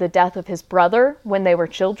impacted by the death of his brother when they were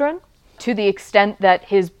children, to the extent that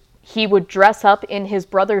he would dress up in his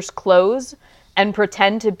brother's clothes and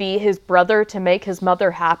pretend to be his brother to make his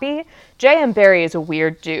mother happy. J.M. Barrie is a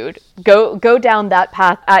weird dude. Go down that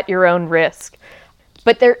path at your own risk.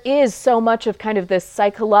 But there is so much of kind of this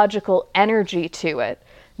psychological energy to it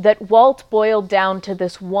that Walt boiled down to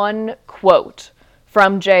this one quote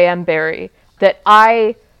from J.M. Barrie that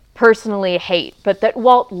I personally hate, but that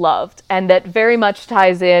Walt loved, and that very much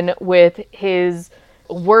ties in with his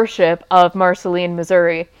worship of Marceline,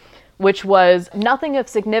 Missouri, which was, "Nothing of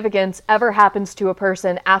significance ever happens to a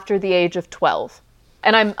person after the age of 12.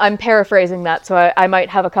 And I'm paraphrasing that, so I might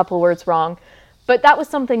have a couple words wrong. But that was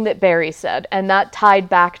something that Barrie said, and that tied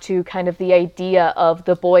back to kind of the idea of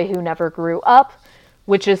the boy who never grew up,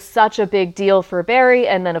 which is such a big deal for Barrie,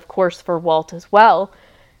 and then of course for Walt as well,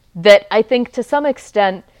 that I think to some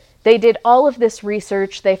extent they did all of this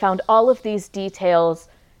research, they found all of these details,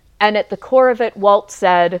 and at the core of it, Walt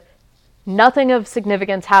said, nothing of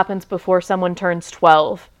significance happens before someone turns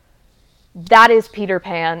 12. That is Peter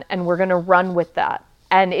Pan, and we're going to run with that.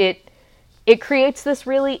 And it creates this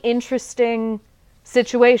really interesting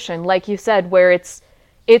situation, like you said, where it's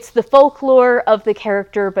the folklore of the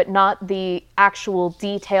character, but not the actual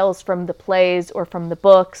details from the plays or from the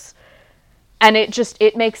books. And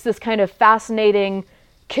it makes this kind of fascinating,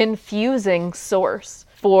 confusing source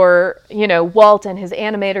for, Walt and his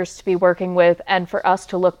animators to be working with and for us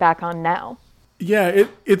to look back on now. Yeah,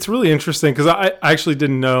 it's really interesting because I actually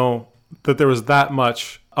didn't know that there was that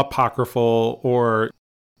much apocryphal or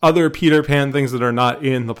other Peter Pan things that are not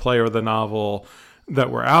in the play or the novel that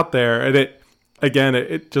were out there. And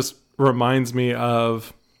it just reminds me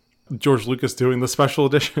of George Lucas doing the special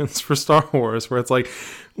editions for Star Wars, where it's like,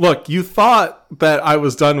 look, you thought that I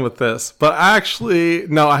was done with this, but actually,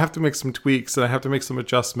 no, I have to make some tweaks and I have to make some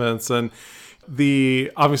adjustments. And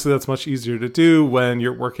obviously that's much easier to do when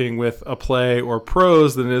you're working with a play or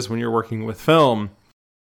prose than it is when you're working with film.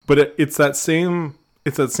 But it's that same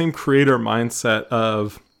creator mindset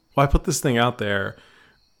of, well, I put this thing out there,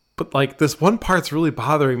 but like this one part's really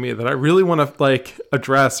bothering me that I really want to like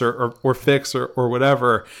address or fix or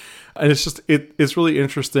whatever. And it's just, it's really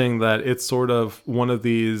interesting that it's sort of one of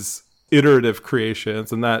these iterative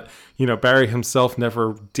creations, and that, Barrie himself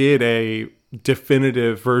never did a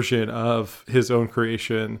definitive version of his own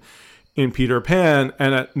creation in Peter Pan.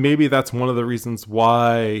 And maybe that's one of the reasons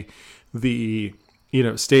why the,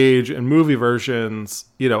 stage and movie versions,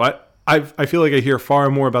 I feel like I hear far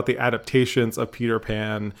more about the adaptations of Peter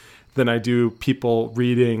Pan than I do people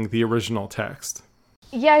reading the original text.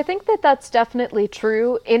 Yeah, I think that that's definitely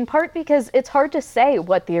true, in part because it's hard to say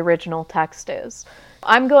what the original text is.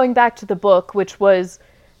 I'm going back to the book, which was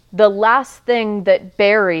the last thing that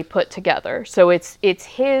Barrie put together. So it's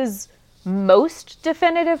his most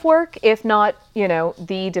definitive work, if not,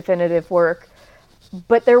 the definitive work.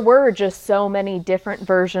 But there were just so many different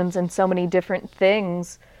versions and so many different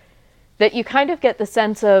things that you kind of get the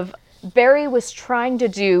sense of Barrie was trying to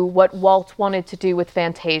do what Walt wanted to do with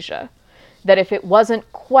Fantasia. That if it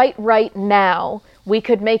wasn't quite right now, we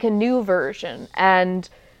could make a new version. And,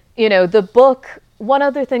 the book, one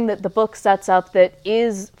other thing that the book sets up that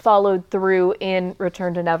is followed through in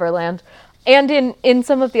Return to Neverland and in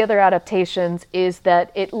some of the other adaptations is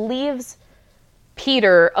that it leaves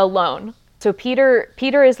Peter alone. So Peter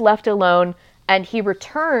is left alone, and he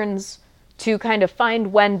returns to kind of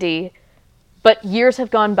find Wendy, but years have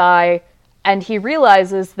gone by, and he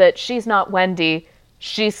realizes that she's not Wendy,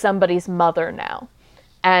 she's somebody's mother now.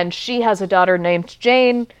 And she has a daughter named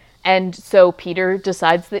Jane, and so Peter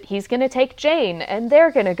decides that he's going to take Jane, and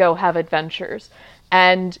they're going to go have adventures.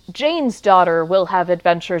 And Jane's daughter will have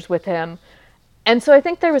adventures with him. And so I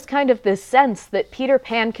think there was kind of this sense that Peter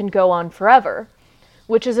Pan can go on forever,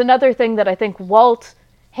 which is another thing that I think Walt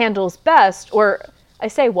handles best, or I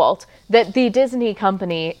say Walt, that the Disney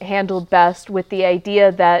company handled best with the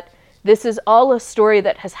idea that this is all a story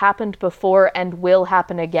that has happened before and will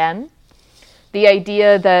happen again. The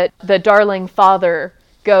idea that the darling father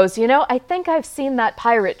goes, I think I've seen that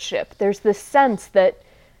pirate ship. There's this sense that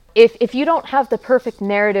if you don't have the perfect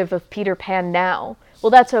narrative of Peter Pan now, well,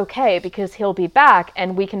 that's okay, because he'll be back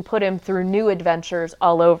and we can put him through new adventures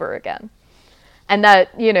all over again. And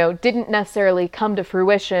that, didn't necessarily come to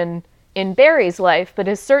fruition in Barrie's life, but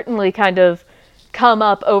has certainly kind of come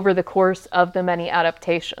up over the course of the many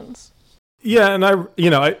adaptations. Yeah, and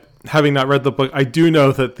I having not read the book, I do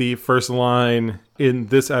know that the first line in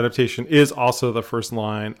this adaptation is also the first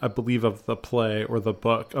line, I believe, of the play or the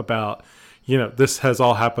book about, this has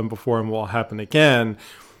all happened before and will happen again.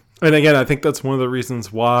 And again, I think that's one of the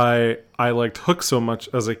reasons why I liked Hook so much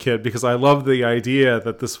as a kid, because I loved the idea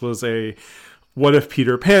that this was a what if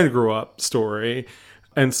Peter Pan grew up story.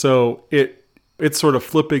 And so it's sort of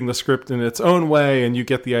flipping the script in its own way, and you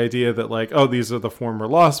get the idea that like, oh, these are the former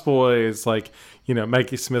Lost Boys, like,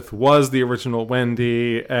 Maggie Smith was the original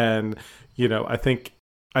Wendy, and I think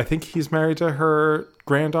he's married to her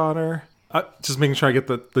granddaughter. Just making sure I get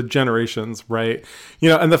the generations right,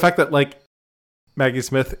 and the fact that like Maggie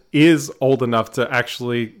Smith is old enough to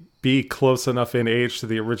actually be close enough in age to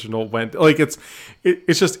the original Wendy. Like it's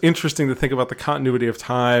just interesting to think about the continuity of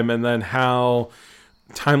time and then how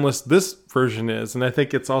timeless this version is. And I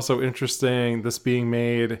think it's also interesting this being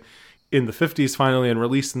made in the 50s finally and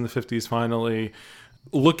released in the 50s finally,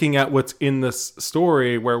 looking at what's in this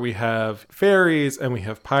story where we have fairies and we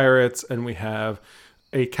have pirates and we have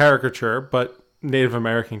a caricature, but Native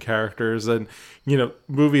American characters, and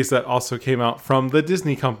movies that also came out from the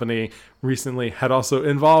Disney company recently had also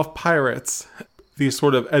involved pirates, these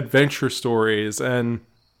sort of adventure stories. And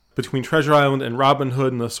between Treasure Island and Robin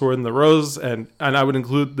Hood and The Sword and the Rose, and I would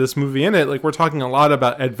include this movie in it, like we're talking a lot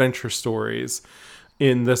about adventure stories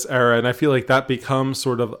in this era, and I feel like that becomes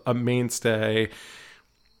sort of a mainstay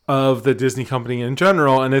of the Disney company in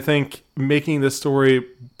general. And I think making this story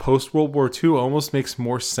post World War II almost makes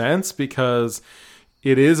more sense because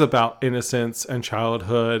it is about innocence and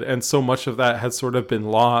childhood, and so much of that has sort of been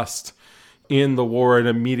lost in the war and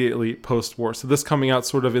immediately post-war. So this coming out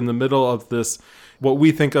sort of in the middle of this, what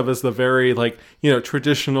we think of as the very like,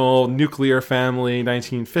 traditional nuclear family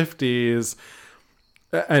 1950s,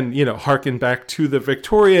 and harken back to the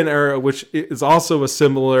Victorian era, which is also a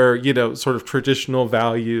similar sort of traditional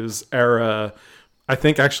values era, I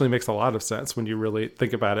think actually makes a lot of sense when you really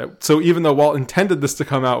think about it. So even though Walt intended this to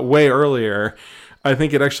come out way earlier, I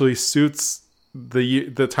think it actually suits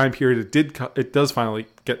the time period it does finally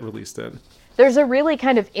get released in. There's a really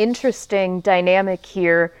kind of interesting dynamic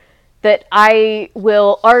here that I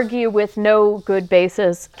will argue with no good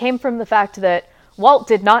basis came from the fact that Walt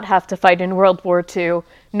did not have to fight in World War II,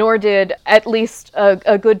 nor did at least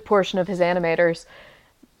a good portion of his animators.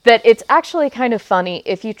 That it's actually kind of funny.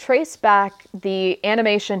 If you trace back the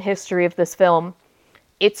animation history of this film,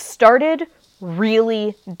 it started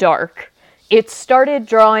really dark. It started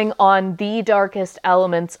drawing on the darkest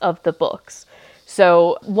elements of the books.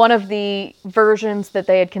 So one of the versions that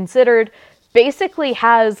they had considered basically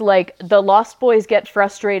has like the Lost Boys get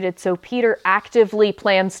frustrated, so Peter actively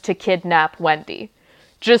plans to kidnap Wendy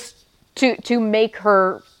just to make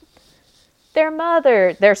her their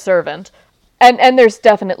mother, their servant. And there's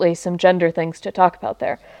definitely some gender things to talk about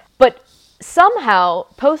there. But somehow,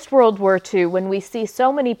 post-World War II, when we see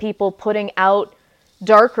so many people putting out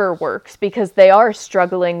darker works because they are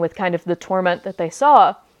struggling with kind of the torment that they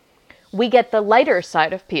saw, we get the lighter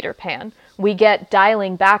side of Peter Pan. We get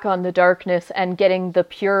dialing back on the darkness and getting the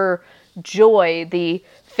pure joy, the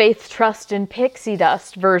faith, trust, and pixie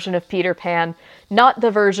dust version of Peter Pan, not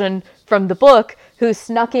the version from the book who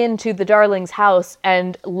snuck into the Darlings' house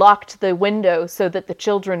and locked the window so that the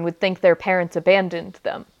children would think their parents abandoned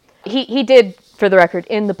them. He did, for the record,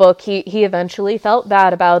 in the book, he eventually felt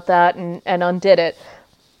bad about that and undid it.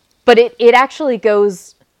 But it actually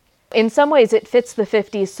goes, in some ways it fits the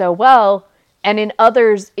 50s so well, and in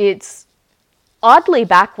others it's oddly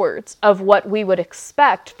backwards of what we would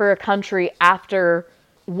expect for a country after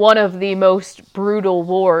one of the most brutal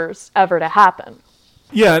wars ever to happen.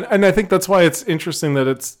 Yeah, and I think that's why it's interesting that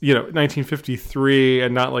it's, 1953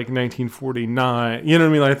 and not like 1949. You know what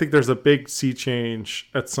I mean? I think there's a big sea change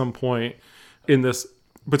at some point in this,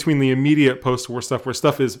 between the immediate post-war stuff where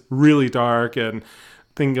stuff is really dark, and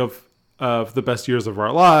think of The Best Years of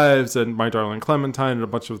Our Lives and My Darling Clementine and a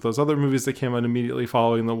bunch of those other movies that came out immediately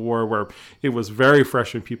following the war where it was very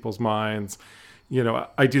fresh in people's minds.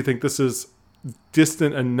 I do think this is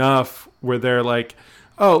distant enough where they're like,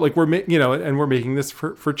 oh, like we're making this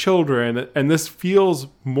for children, and this feels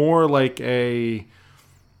more like even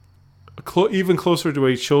closer to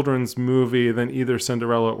a children's movie than either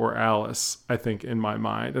Cinderella or Alice, I think, in my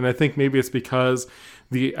mind. And I think maybe it's because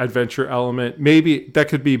the adventure element, maybe that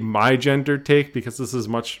could be my gender take, because this is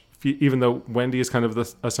much, even though Wendy is kind of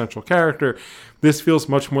the essential character, this feels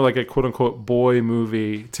much more like a quote unquote boy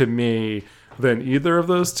movie to me than either of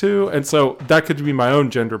those two. And so that could be my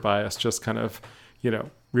own gender bias, just kind of,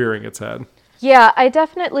 rearing its head. Yeah, I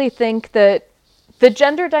definitely think that the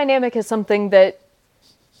gender dynamic is something that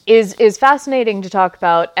is fascinating to talk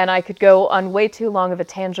about, and I could go on way too long of a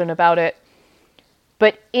tangent about it.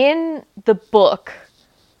 But in the book,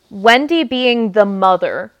 Wendy being the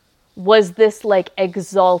mother was this, like,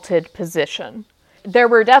 exalted position. There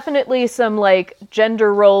were definitely some, like,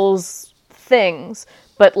 gender roles things,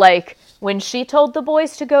 but, like, when she told the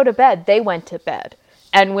boys to go to bed, they went to bed.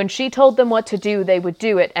 And when she told them what to do, they would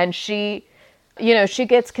do it. And she, you know, she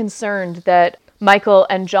gets concerned that Michael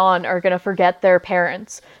and John are going to forget their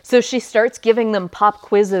parents. So she starts giving them pop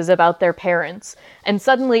quizzes about their parents. And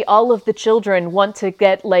suddenly all of the children want to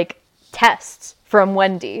get, like, tests from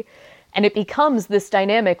Wendy. And it becomes this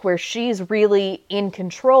dynamic where she's really in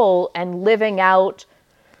control and living out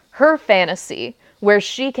her fantasy, where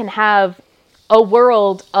she can have a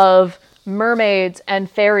world of mermaids and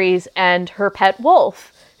fairies and her pet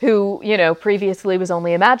wolf, who, you know, previously was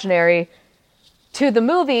only imaginary, to the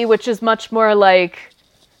movie, which is much more like,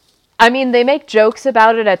 I mean, they make jokes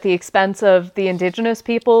about it at the expense of the indigenous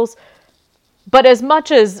peoples, but as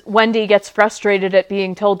much as Wendy gets frustrated at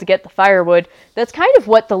being told to get the firewood, that's kind of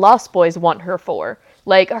what the Lost Boys want her for.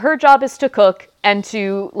 Like, her job is to cook and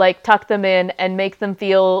to, like, tuck them in and make them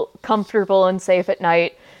feel comfortable and safe at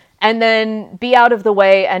night, and then be out of the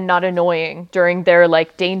way and not annoying during their,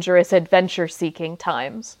 like, dangerous adventure-seeking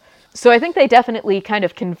times. So I think they definitely kind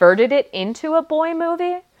of converted it into a boy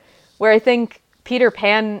movie, where I think Peter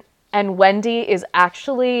Pan and Wendy is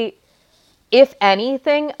actually, if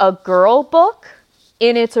anything, a girl book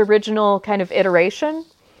in its original kind of iteration.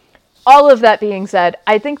 All of that being said,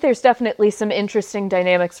 I think there's definitely some interesting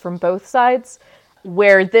dynamics from both sides,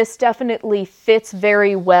 where this definitely fits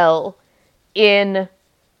very well in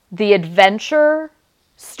the adventure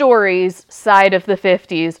stories side of the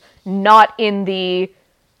 50s, not in the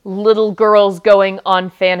little girls going on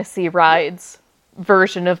fantasy rides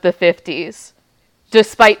version of the 50s,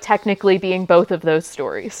 despite technically being both of those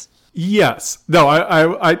stories. Yes. No,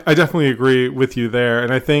 I definitely agree with you there.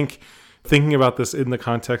 And I think thinking about this in the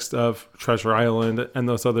context of Treasure Island and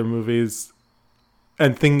those other movies,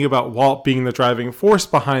 and thinking about Walt being the driving force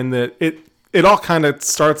behind it all kind of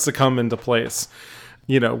starts to come into place.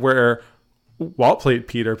 You know, where Walt played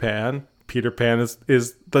Peter Pan. Peter Pan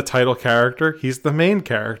is the title character. He's the main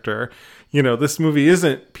character. You know, this movie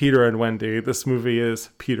isn't Peter and Wendy. This movie is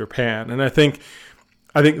Peter Pan. And I think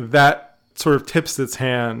that sort of tips its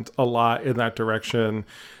hand a lot in that direction.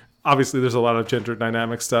 Obviously, there's a lot of gender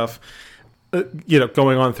dynamic stuff, you know,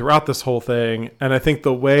 going on throughout this whole thing. And I think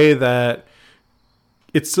the way that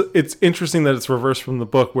it's interesting that it's reversed from the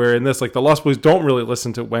book, where in this, like, the Lost Boys don't really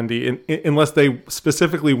listen to Wendy unless they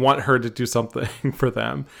specifically want her to do something for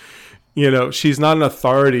them. You know, she's not an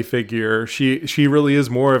authority figure. She really is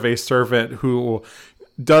more of a servant who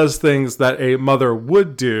does things that a mother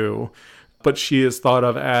would do, but she is thought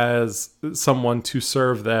of as someone to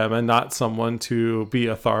serve them and not someone to be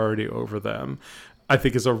authority over them. I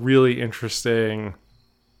think is a really interesting...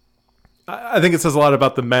 I think it says a lot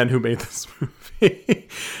about the men who made this movie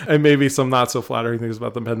and maybe some not so flattering things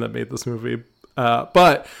about the men that made this movie.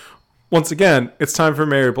 But once again, it's time for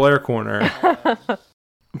Mary Blair Corner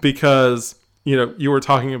because, you know, you were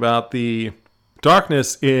talking about the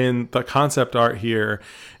darkness in the concept art here,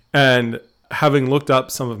 and having looked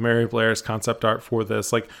up some of Mary Blair's concept art for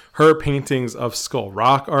this, like, her paintings of Skull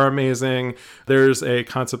Rock are amazing. There's a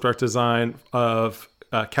concept art design of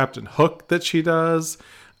Captain Hook that she does.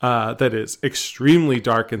 That is extremely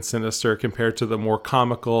dark and sinister compared to the more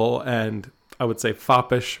comical and, I would say,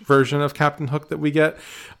 foppish version of Captain Hook that we get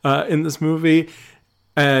in this movie.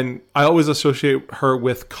 And I always associate her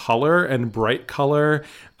with color and bright color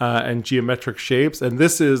and geometric shapes. And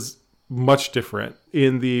this is much different.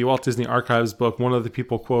 In the Walt Disney Archives book, one of the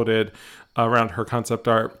people quoted around her concept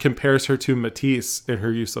art compares her to Matisse in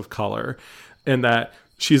her use of color, in that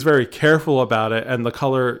she's very careful about it, and the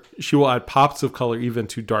color, she will add pops of color even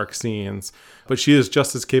to dark scenes, but she is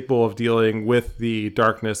just as capable of dealing with the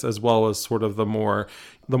darkness as well as sort of the more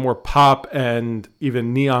pop and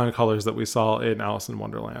even neon colors that we saw in Alice in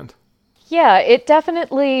Wonderland. Yeah, it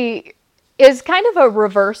definitely is kind of a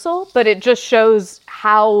reversal, but it just shows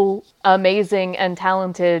how amazing and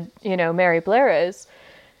talented, you know, Mary Blair is.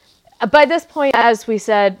 By this point, as we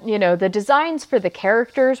said, you know, the designs for the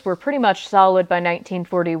characters were pretty much solid by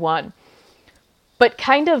 1941. But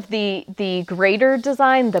kind of the greater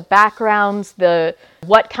design, the backgrounds,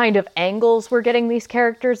 what kind of angles we're getting these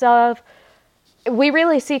characters of, we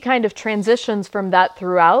really see kind of transitions from that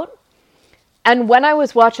throughout. And when I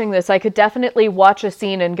was watching this, I could definitely watch a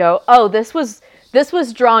scene and go, oh, this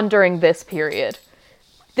was drawn during this period.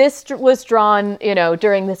 This was drawn, you know,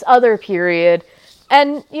 during this other period.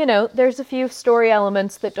 And, you know, there's a few story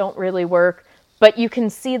elements that don't really work, but you can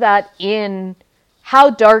see that in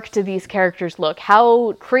how dark do these characters look?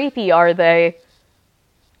 How creepy are they?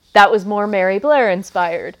 That was more Mary Blair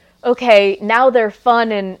inspired. okay, now they're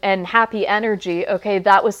fun and happy energy. Okay,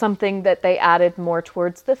 that was something that they added more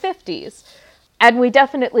towards the 50s. And we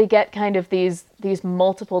definitely get kind of these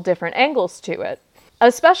multiple different angles to it.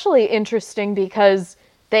 Especially interesting because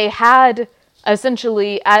they had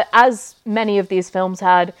essentially, as many of these films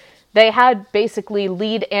had, they had basically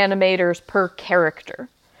lead animators per character.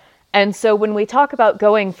 And so when we talk about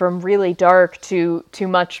going from really dark to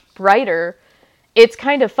much brighter, it's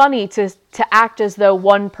kind of funny to act as though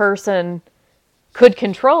one person could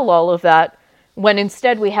control all of that, when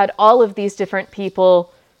instead we had all of these different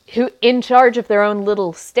people who in charge of their own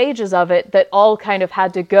little stages of it that all kind of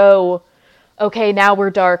had to go, okay, now we're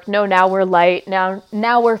dark, no, now we're light, now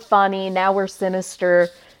we're funny, now we're sinister,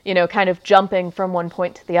 kind of jumping from one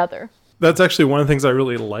point to the other. That's actually one of the things I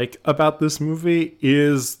really like about this movie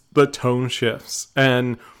is the tone shifts.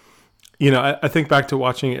 And, I think back to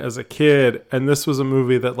watching it as a kid, and this was a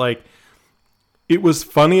movie that, like, it was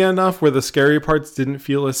funny enough where the scary parts didn't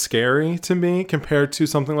feel as scary to me compared to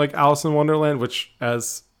something like Alice in Wonderland, which,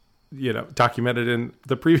 as documented in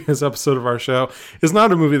the previous episode of our show, is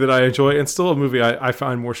not a movie that I enjoy and still a movie I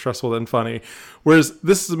find more stressful than funny. Whereas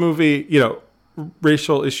this is a movie,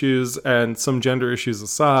 racial issues and some gender issues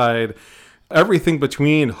aside, everything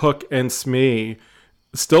between Hook and Smee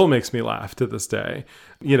still makes me laugh to this day.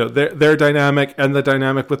 Their dynamic and the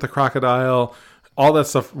dynamic with the crocodile, all that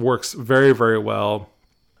stuff works very, very well.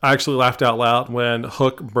 I actually laughed out loud when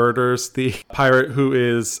Hook murders the pirate who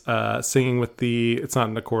is singing with it's not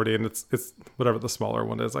an accordion, it's whatever the smaller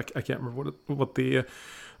one is. I can't remember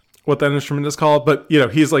what that instrument is called, but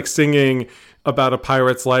he's like singing about a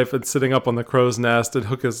pirate's life and sitting up on the crow's nest, and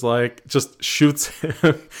Hook is like just shoots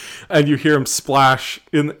him and you hear him splash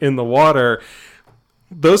in the water.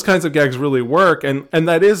 Those kinds of gags really work, and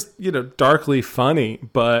that is darkly funny,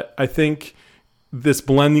 but I think this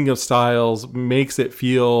blending of styles makes it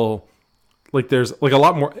feel like there's like a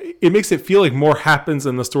lot more. It makes it feel like more happens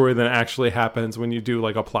in the story than actually happens when you do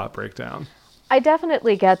like a plot breakdown. I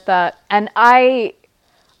definitely get that. And I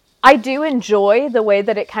do enjoy the way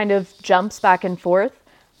that it kind of jumps back and forth.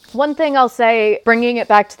 One thing I'll say, bringing it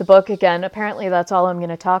back to the book again, apparently that's all I'm going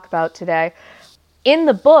to talk about today. In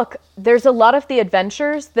the book, there's a lot of the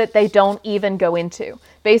adventures that they don't even go into.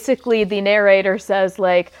 Basically, the narrator says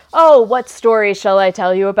like, oh, what story shall I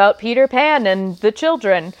tell you about Peter Pan and the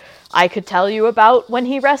children? I could tell you about when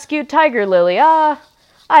he rescued Tiger Lily.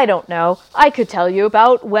 I don't know. I could tell you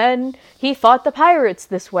about when he fought the pirates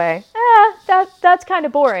this way. That's kind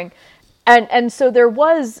of boring. And so there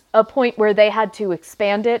was a point where they had to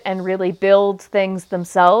expand it and really build things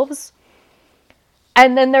themselves.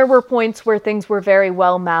 And then there were points where things were very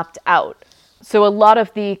well mapped out. So a lot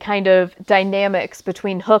of the kind of dynamics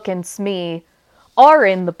between Hook and Smee are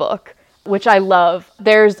in the book, which I love.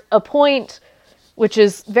 There's a point which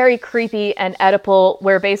is very creepy and Oedipal,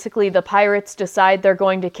 where basically the pirates decide they're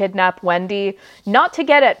going to kidnap Wendy, not to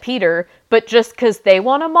get at Peter, but just because they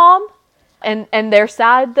want a mom, and they're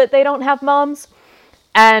sad that they don't have moms.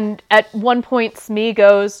 And at one point, Smee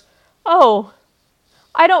goes, oh,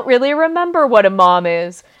 I don't really remember what a mom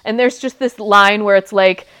is. And there's just this line where it's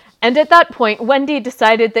like, and at that point, Wendy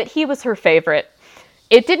decided that he was her favorite.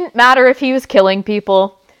 It didn't matter if he was killing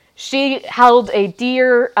people. She held a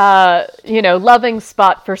dear, loving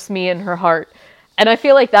spot for Smee in her heart. And I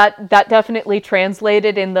feel like that definitely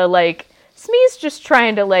translated in the, like, Smee's just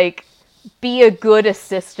trying to, like, be a good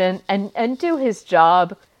assistant and do his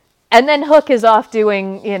job. And then Hook is off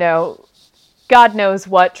doing, God knows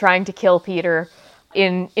what, trying to kill Peter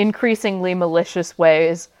in increasingly malicious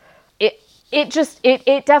ways.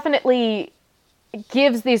 It definitely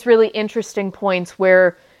gives these really interesting points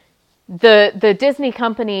where the Disney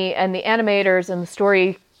company and the animators and the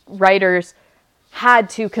story writers had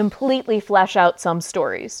to completely flesh out some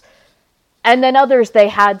stories. And then others, they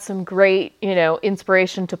had some great,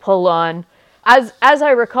 inspiration to pull on. As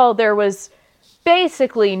I recall, there was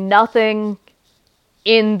basically nothing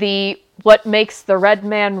in the What Makes the Red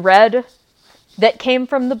Man Red that came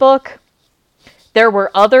from the book. There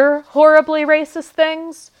were other horribly racist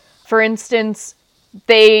things. For instance,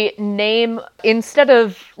 they name, instead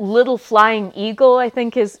of Little Flying Eagle, I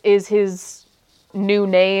think is his new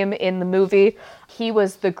name in the movie, he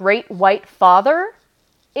was the Great White Father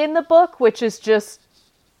in the book, which is just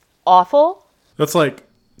awful. That's like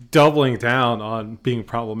doubling down on being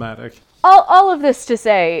problematic. All of this to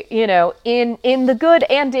say, in the good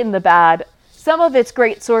and in the bad, some of it's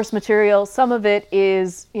great source material, some of it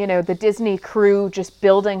is, the Disney crew just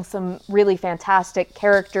building some really fantastic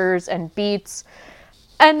characters and beats.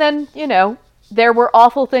 And then, there were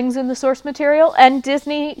awful things in the source material, and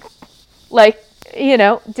Disney, like,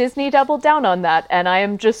 Disney doubled down on that. And I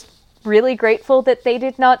am just really grateful that they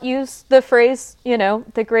did not use the phrase,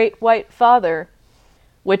 the Great White Father,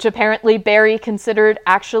 which apparently Barry considered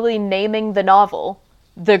actually naming the novel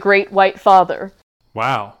The Great White Father.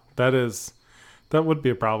 Wow, that would be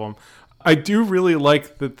a problem. I do really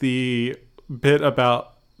like that the bit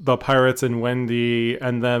about the pirates and Wendy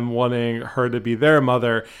and them wanting her to be their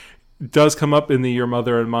mother does come up in the Your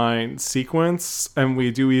Mother and Mine sequence, and we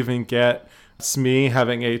do even get Smee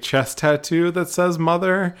having a chest tattoo that says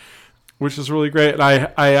mother, which is really great. And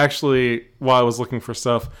I actually, while I was looking for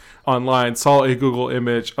stuff online, saw a Google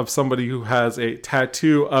image of somebody who has a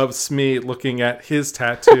tattoo of Smee looking at his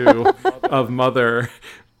tattoo of mother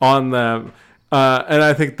on them. And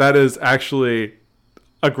I think that is actually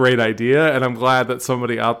a great idea. And I'm glad that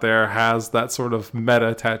somebody out there has that sort of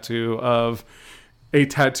meta tattoo of a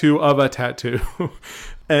tattoo of a tattoo.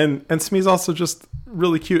 And Smee's also just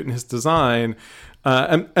really cute in his design.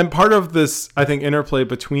 And part of this, I think, interplay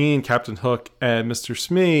between Captain Hook and Mr.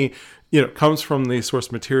 Smee, comes from the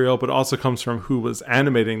source material, but also comes from who was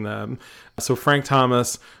animating them. So Frank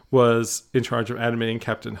Thomas was in charge of animating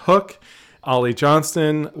Captain Hook. Ollie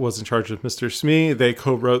Johnston was in charge of Mr. Smee. They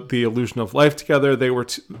co-wrote The Illusion of Life together. They were,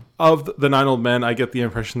 of the Nine Old Men, I get the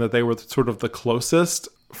impression that they were sort of the closest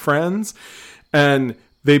friends. And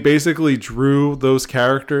they basically drew those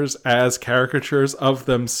characters as caricatures of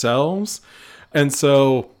themselves. And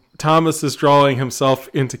so Thomas is drawing himself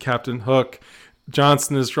into Captain Hook.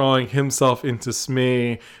 Johnston is drawing himself into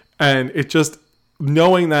Smee. And it just,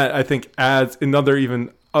 knowing that, I think adds another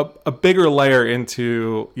even a bigger layer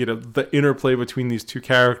into, the interplay between these two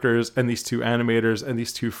characters and these two animators and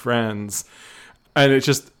these two friends. And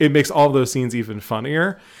it makes all of those scenes even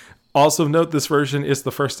funnier. Also note, this version is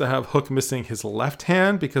the first to have Hook missing his left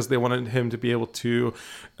hand because they wanted him to be able to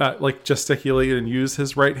gesticulate and use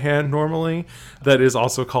his right hand normally. That is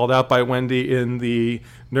also called out by Wendy in the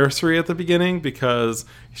nursery at the beginning because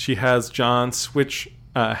she has John switch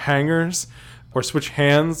hangers or switch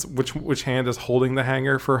hands, which hand is holding the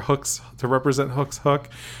hanger for Hook's, to represent Hook's hook.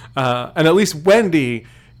 And at least Wendy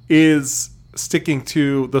is sticking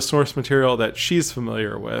to the source material that she's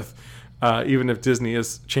familiar with. Even if Disney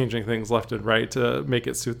is changing things left and right to make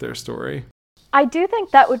it suit their story. I do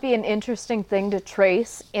think that would be an interesting thing to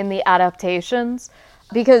trace in the adaptations,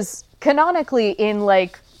 because canonically in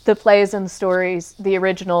the plays and stories, the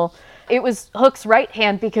original, it was Hook's right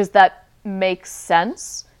hand because that makes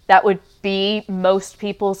sense. That would be most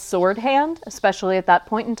people's sword hand, especially at that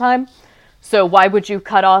point in time. So why would you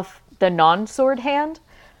cut off the non-sword hand?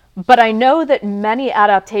 But I know that many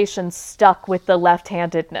adaptations stuck with the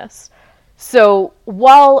left-handedness. So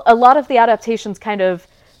while a lot of the adaptations kind of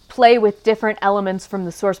play with different elements from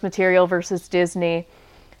the source material versus Disney,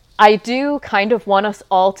 I do kind of want us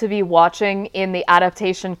all to be watching in the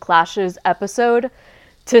Adaptation Clashes episode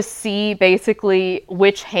to see basically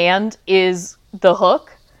which hand is the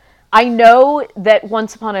Hook. I know that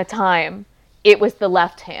once upon a time it was the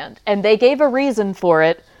left hand, and they gave a reason for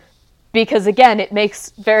it because, again, it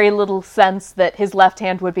makes very little sense that his left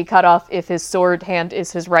hand would be cut off if his sword hand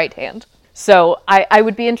is his right hand. So I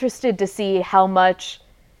would be interested to see how much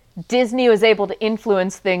Disney was able to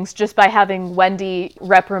influence things just by having Wendy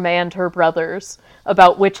reprimand her brothers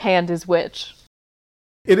about which hand is which.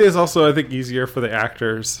 It is also, I think, easier for the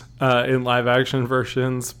actors in live action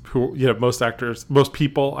versions who, most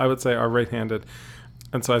people, I would say, are right-handed.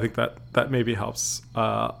 And so I think that maybe helps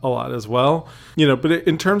a lot as well. But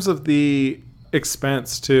in terms of the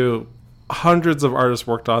expense too, hundreds of artists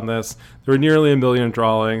worked on this. There were nearly 1 million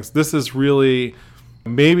drawings. This is really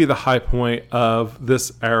maybe the high point of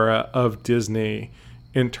this era of Disney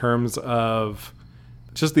in terms of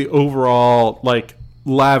just the overall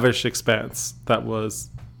lavish expense that was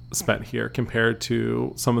spent here compared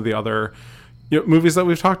to some of the other movies that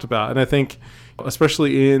we've talked about. And I think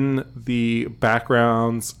especially in the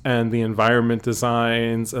backgrounds and the environment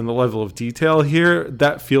designs and the level of detail here,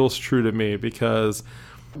 that feels true to me because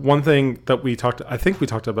one thing that I think we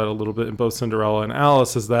talked about a little bit in both Cinderella and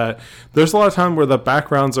Alice, is that there's a lot of time where the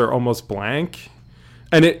backgrounds are almost blank.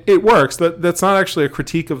 And it works. That's not actually a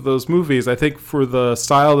critique of those movies. I think for the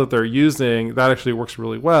style that they're using, that actually works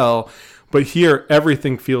really well. But here,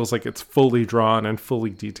 everything feels like it's fully drawn and fully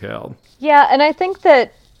detailed. Yeah, and I think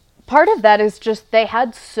that part of that is just they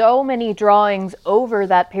had so many drawings over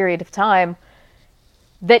that period of time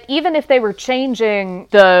that even if they were changing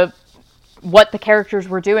what the characters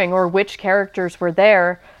were doing or which characters were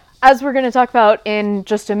there, as we're going to talk about in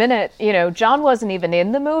just a minute, John wasn't even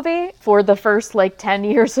in the movie for the first 10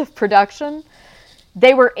 years of production.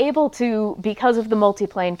 They were able to, because of the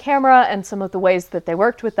multiplane camera and some of the ways that they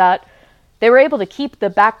worked with that, they were able to keep the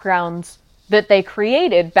backgrounds that they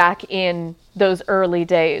created back in those early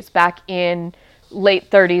days, back in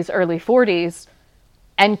late 30s, early 40s,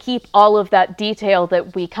 and keep all of that detail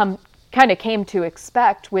that we kind of came to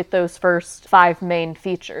expect with those first 5 main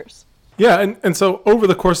features. Yeah, and so over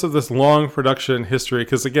the course of this long production history,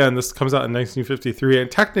 because again, this comes out in 1953,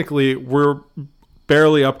 and technically we're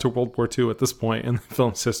barely up to World War II at this point in the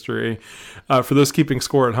film's history, for those keeping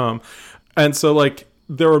score at home. And so, like,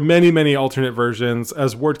 there were many, many alternate versions.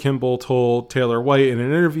 As Ward Kimball told Taylor White in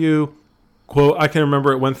an interview, quote, "I can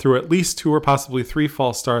remember it went through at least 2 or possibly 3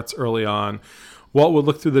 false starts early on. Walt would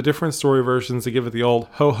look through the different story versions to give it the old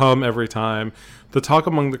ho-hum every time. The talk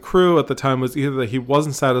among the crew at the time was either that he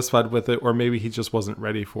wasn't satisfied with it or maybe he just wasn't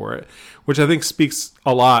ready for it," which I think speaks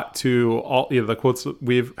a lot to all the quotes that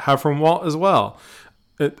we have from Walt as well.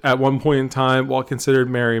 At one point in time, Walt considered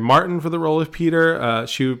Mary Martin for the role of Peter.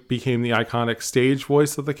 She became the iconic stage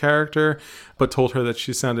voice of the character, but told her that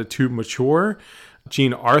she sounded too mature.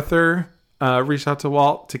 Jean Arthur reached out to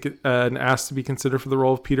Walt and asked to be considered for the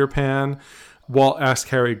role of Peter Pan. Walt asked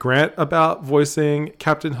Cary Grant about voicing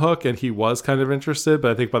Captain Hook, and he was kind of interested,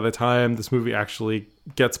 but I think by the time this movie actually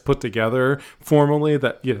gets put together formally,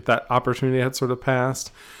 that that opportunity had sort of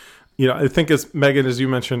passed. I think, as Megan, as you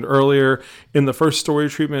mentioned earlier, in the first story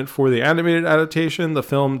treatment for the animated adaptation, the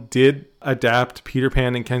film did adapt Peter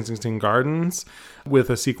Pan in Kensington Gardens with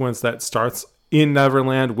a sequence that starts in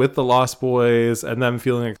Neverland with the Lost Boys and them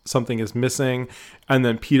feeling like something is missing, and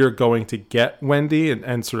then Peter going to get Wendy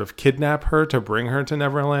and sort of kidnap her to bring her to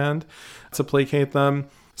Neverland to placate them.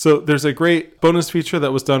 So there's a great bonus feature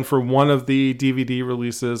that was done for one of the DVD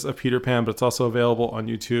releases of Peter Pan, but it's also available on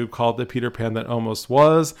YouTube, called The Peter Pan That Almost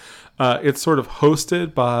Was. It's sort of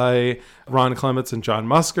hosted by Ron Clements and John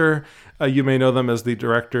Musker. You may know them as the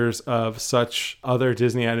directors of such other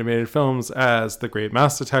Disney animated films as The Great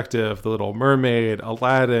Mouse Detective, The Little Mermaid,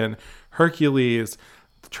 Aladdin, Hercules,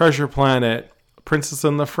 Treasure Planet, Princess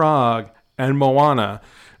and the Frog, and Moana.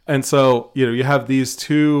 And so, you have these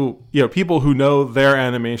two, people who know their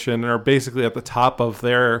animation and are basically at the top of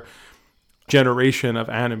their generation of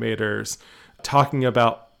animators talking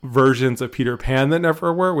about versions of Peter Pan that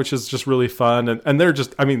never were, which is just really fun. And they're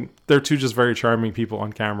just, they're two just very charming people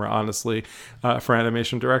on camera, honestly, for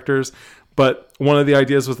animation directors. But one of the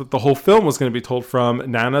ideas was that the whole film was going to be told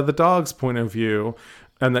from Nana the dog's point of view,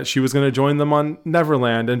 and that she was going to join them on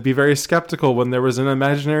Neverland and be very skeptical when there was an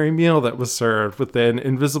imaginary meal that was served with an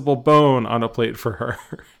invisible bone on a plate for her.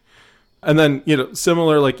 And then,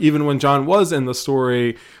 similar, like even when John was in the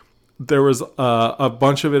story, there was a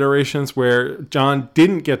bunch of iterations where John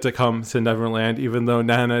didn't get to come to Neverland, even though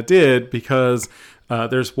Nana did, because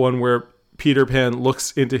there's one where Peter Pan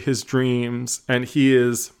looks into his dreams and he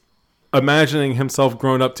is imagining himself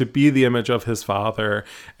grown up to be the image of his father,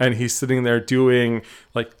 and he's sitting there doing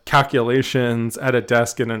like calculations at a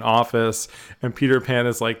desk in an office, and Peter Pan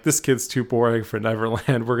is like, "This kid's too boring for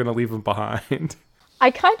Neverland, we're gonna leave him behind."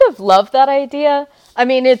 I kind of love that idea.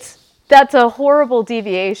 That's a horrible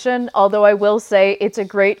deviation, although I will say it's a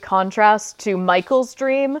great contrast to Michael's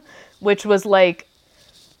dream, which was like,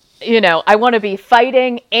 I want to be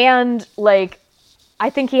fighting, and like I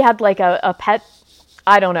think he had like a pet.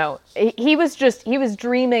 I don't know. He was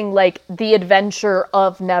dreaming like the adventure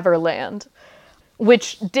of Neverland,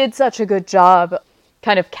 which did such a good job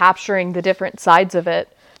kind of capturing the different sides of it.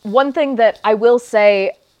 One thing that I will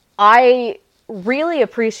say I really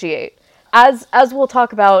appreciate, as we'll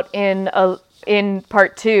talk about in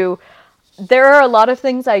part 2, there are a lot of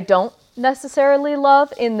things I don't necessarily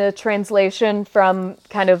love in the translation from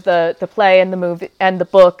kind of the play and the movie and the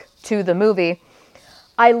book to the movie.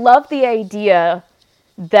 I love the idea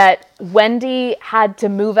that Wendy had to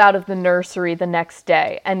move out of the nursery the next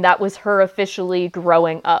day, and that was her officially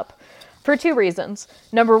growing up, for 2 reasons.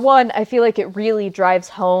 Number 1, I feel like it really drives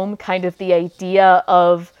home kind of the idea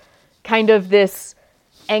of kind of this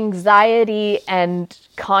anxiety and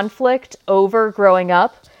conflict over growing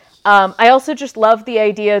up. I also just love the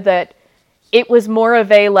idea that it was more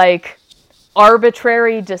of a like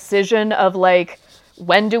arbitrary decision of like,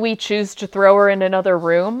 when do we choose to throw her in another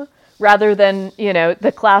room? Rather than,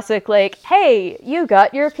 the classic, like, "Hey, you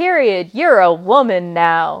got your period. You're a woman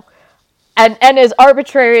now." And as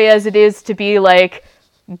arbitrary as it is to be like,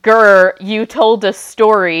 "Grr, you told a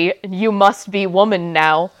story. You must be woman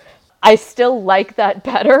now," I still like that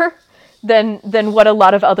better than what a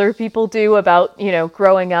lot of other people do about,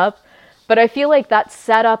 growing up. But I feel like that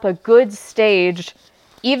set up a good stage,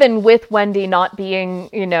 even with Wendy not being,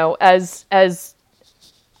 as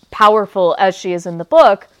powerful as she is in the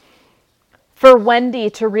book, for Wendy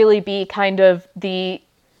to really be kind of the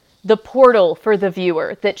the portal for the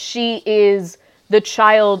viewer, that she is the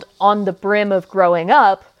child on the brim of growing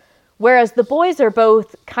up, whereas the boys are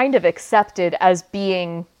both kind of accepted as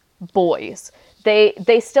being boys.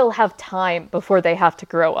 They still have time before they have to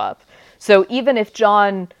grow up. So even if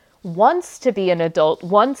John wants to be an adult,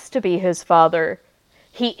 wants to be his father,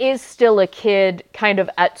 he is still a kid kind of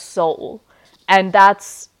at soul. And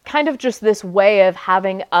that's kind of just this way of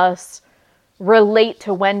having us relate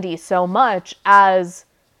to Wendy so much as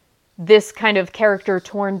this kind of character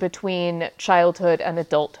torn between childhood and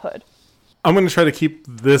adulthood. I'm going to try to keep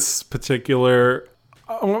this particular...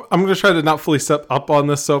 I'm going to try to not fully step up on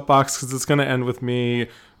this soapbox because it's going to end with me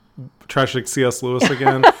trashing C.S. Lewis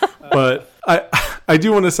again. But I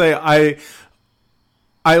do want to say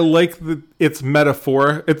I like its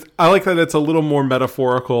metaphor. I like that it's a little more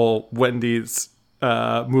metaphorical, Wendy's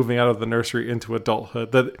moving out of the nursery into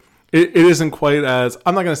adulthood. That it isn't quite as...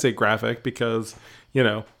 I'm not going to say graphic because,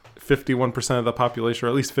 51% of the population, or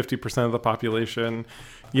at least 50% of the population,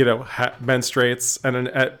 menstruates and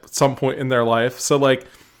at some point in their life. So,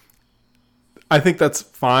 I think that's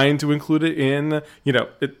fine to include it in,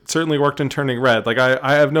 it certainly worked in Turning Red.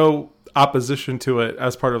 I have no opposition to it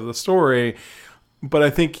as part of the story. But I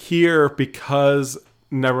think here, because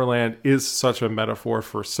Neverland is such a metaphor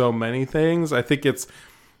for so many things, I think it's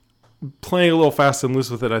playing a little fast and loose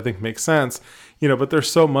with it, I think makes sense. But there's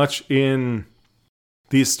so much in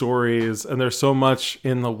these stories, and there's so much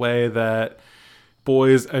in the way that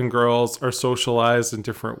boys and girls are socialized in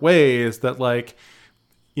different ways that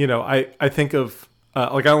I think of,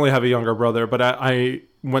 I only have a younger brother, but I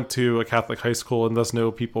went to a Catholic high school and thus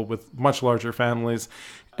know people with much larger families.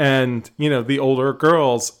 And, the older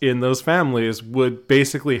girls in those families would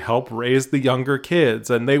basically help raise the younger kids,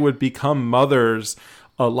 and they would become mothers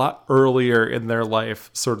a lot earlier in their life,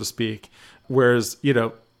 so to speak. Whereas,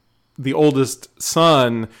 the oldest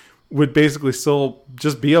son would basically still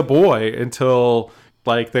just be a boy until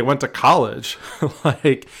they went to college.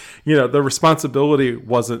 The responsibility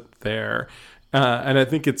wasn't there. And I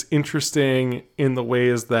think it's interesting in the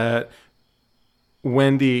ways that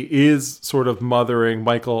Wendy is sort of mothering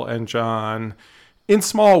Michael and John in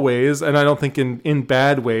small ways, and I don't think in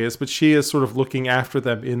bad ways, but she is sort of looking after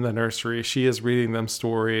them in the nursery. She is reading them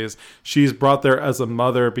stories. She's brought there as a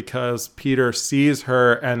mother because Peter sees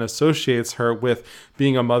her and associates her with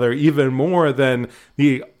being a mother even more than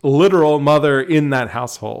the literal mother in that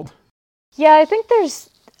household. Yeah, I think there's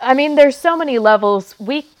so many levels.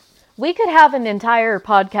 We could have an entire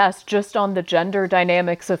podcast just on the gender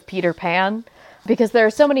dynamics of Peter Pan, because there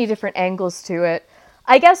are so many different angles to it.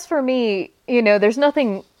 I guess for me, there's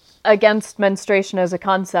nothing against menstruation as a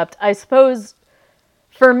concept. I suppose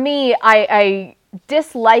for me, I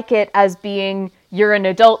dislike it as being you're an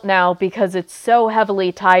adult now because it's so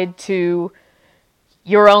heavily tied to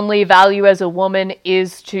your only value as a woman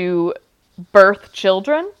is to birth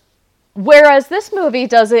children. Whereas this movie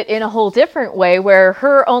does it in a whole different way where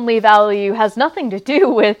her only value has nothing to do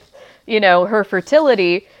with, her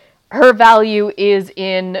fertility. Her value is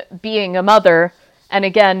in being a mother. And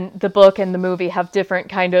again, the book and the movie have different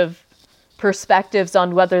kind of perspectives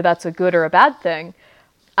on whether that's a good or a bad thing.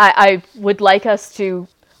 I would like to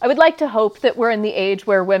hope that we're in the age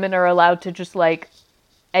where women are allowed to just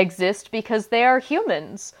exist because they are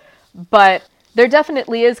humans. But there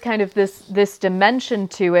definitely is kind of this dimension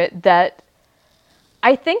to it that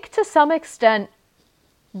I think to some extent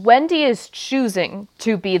Wendy is choosing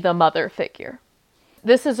to be the mother figure.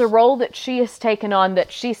 This is a role that she has taken on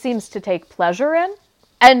that she seems to take pleasure in.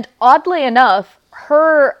 And oddly enough,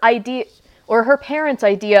 her idea, or her parents'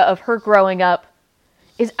 idea of her growing up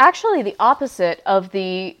is actually the opposite of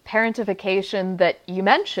the parentification that you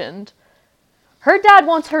mentioned. Her dad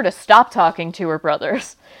wants her to stop talking to her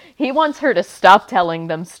brothers. He wants her to stop telling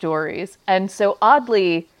them stories. And so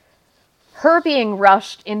oddly, her being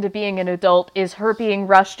rushed into being an adult is her being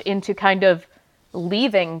rushed into kind of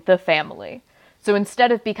leaving the family. So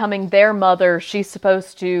instead of becoming their mother, she's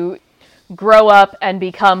supposed to grow up and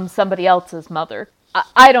become somebody else's mother.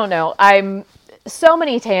 I don't know. I'm so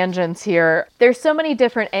many tangents here. There's so many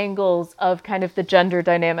different angles of kind of the gender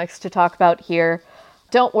dynamics to talk about here.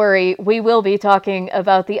 Don't worry, we will be talking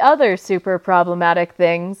about the other super problematic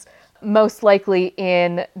things, most likely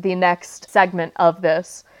in the next segment of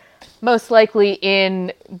this. Most likely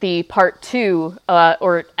in the part 2,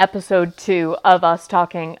 or episode 2 of us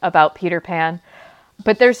talking about Peter Pan.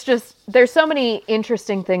 But there's so many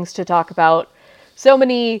interesting things to talk about, so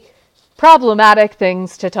many problematic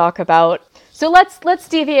things to talk about. So let's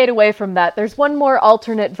deviate away from that. There's one more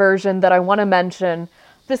alternate version that I want to mention,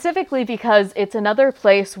 specifically because it's another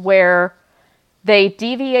place where They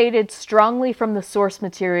deviated strongly from the source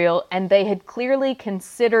material, and they had clearly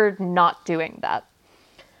considered not doing that.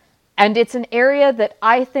 And it's an area that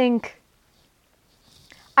I think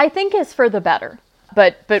is for the better,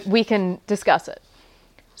 but we can discuss it.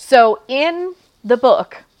 So in the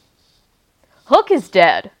book, Hook is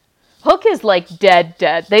dead. Hook is like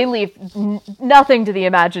dead. They leave nothing to the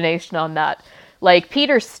imagination on that. Like,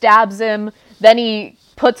 Peter stabs him, then he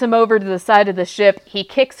puts him over to the side of the ship, he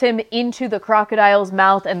kicks him into the crocodile's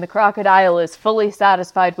mouth, and the crocodile is fully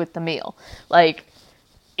satisfied with the meal. Like,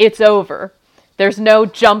 it's over. There's no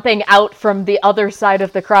jumping out from the other side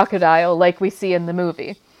of the crocodile like we see in the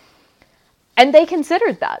movie. And they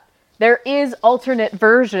considered that. There is alternate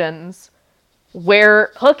versions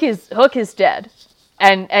where Hook is dead,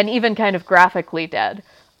 and even kind of graphically dead.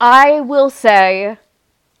 I will say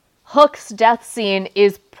Hook's death scene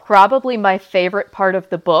is probably my favorite part of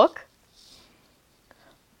the book,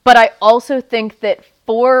 but I also think that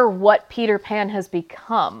for what Peter Pan has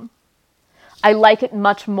become, I like it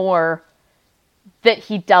much more that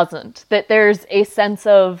he doesn't, that there's a sense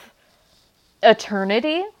of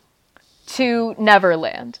eternity to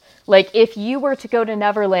Neverland. Like, if you were to go to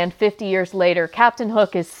Neverland 50 years later, Captain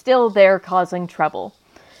Hook is still there causing trouble.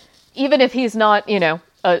 Even if he's not,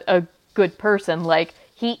 a good person, like,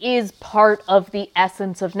 he is part of the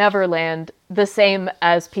essence of Neverland, the same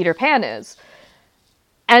as Peter Pan is.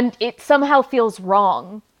 And it somehow feels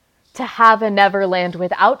wrong to have a Neverland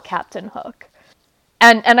without Captain Hook.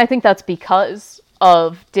 And I think that's because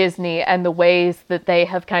of Disney and the ways that they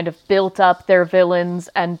have kind of built up their villains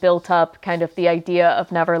and built up kind of the idea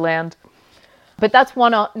of Neverland. But that's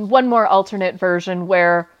one more alternate version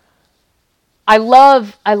where I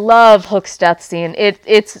love Hook's death scene.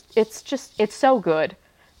 It's so good.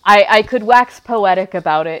 I could wax poetic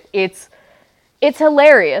about it. It's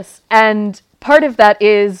hilarious. And part of that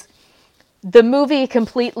is the movie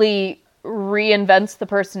completely reinvents the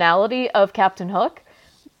personality of Captain Hook,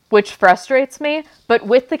 which frustrates me. But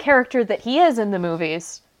with the character that he is in the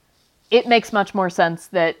movies, it makes much more sense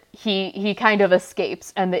that he kind of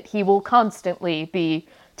escapes and that he will constantly be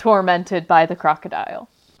tormented by the crocodile.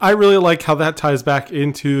 I really like how that ties back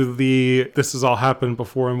into this has all happened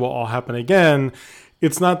before and will all happen again.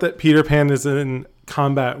 It's not that Peter Pan is in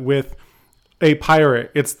combat with a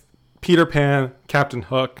pirate. It's Peter Pan, Captain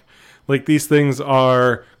Hook. Like, these things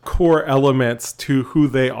are core elements to who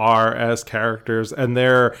they are as characters, and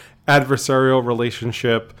their adversarial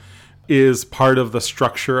relationship is part of the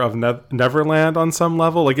structure of Neverland on some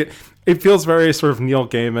level. Like, it feels very sort of Neil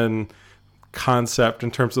Gaiman concept in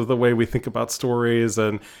terms of the way we think about stories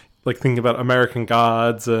and like thinking about American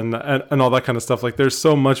Gods and all that kind of stuff. Like, there's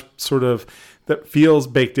so much sort of that feels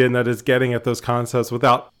baked in that is getting at those concepts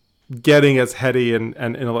without getting as heady and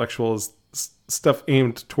intellectual as stuff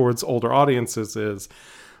aimed towards older audiences is.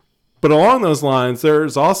 But along those lines,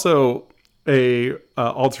 there's also a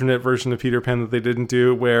alternate version of Peter Pan that they didn't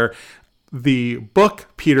do, where the book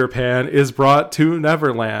Peter Pan is brought to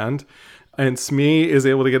Neverland and Smee is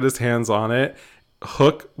able to get his hands on it.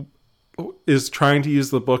 Hook is trying to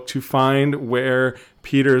use the book to find where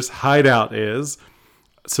Peter's hideout is.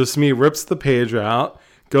 So Smee rips the page out,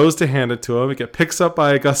 goes to hand it to him. It gets picked up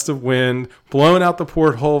by a gust of wind, blown out the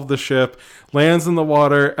porthole of the ship, lands in the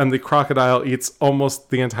water, and the crocodile eats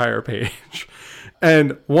almost the entire page.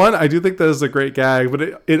 And I do think that is a great gag, but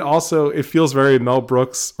it feels very Mel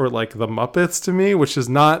Brooks or like the Muppets to me, which is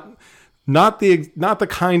not the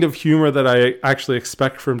kind of humor that I actually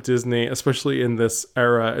expect from Disney, especially in this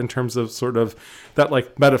era, in terms of sort of that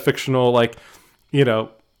like metafictional, like,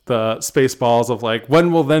 the Spaceballs of like,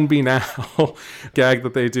 when will then be now gag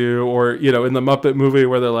that they do, or, in the Muppet movie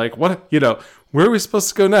where they're like, what, where are we supposed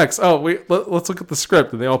to go next? Oh, let's look at the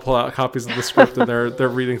script, and they all pull out copies of the script and they're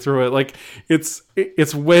reading through it. Like, it's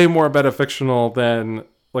way more metafictional than,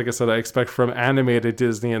 like I said, I expect from animated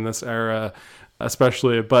Disney in this era,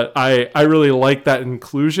 especially. But I really like that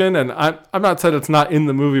inclusion, and I'm not saying it's not in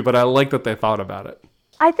the movie, but I like that they thought about it.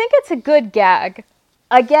 I think it's a good gag.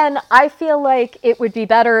 Again, I feel like it would be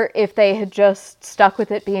better if they had just stuck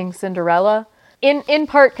with it being Cinderella. In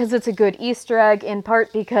part because it's a good Easter egg, in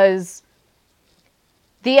part because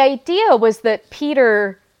the idea was that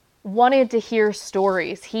Peter wanted to hear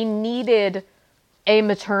stories. He needed a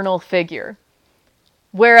maternal figure.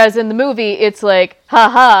 Whereas in the movie, it's like,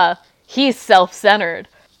 haha, he's self-centered.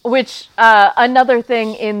 Which, another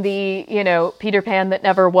thing in the, Peter Pan that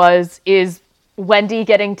never was is Wendy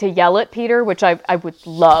getting to yell at Peter, which I would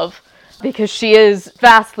love, because she is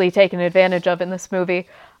vastly taken advantage of in this movie.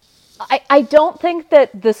 I don't think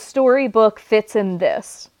that the storybook fits in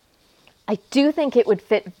this. I do think it would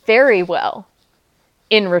fit very well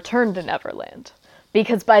in Return to Neverland.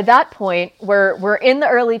 Because by that point, we're in the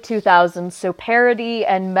early 2000s, so parody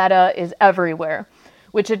and meta is everywhere,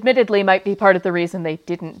 which admittedly might be part of the reason they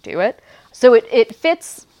didn't do it. So it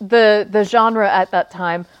fits the genre at that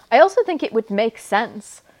time. I also think it would make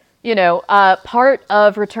sense. Part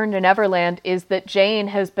of Return to Neverland is that Jane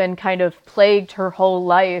has been kind of plagued her whole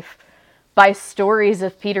life by stories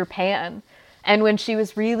of Peter Pan. And when she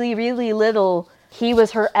was really, really little, he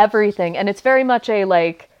was her everything. And it's very much a,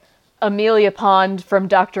 like, Amelia Pond from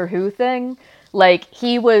Doctor Who thing. Like,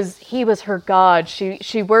 he was her god.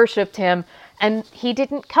 She worshipped him, and he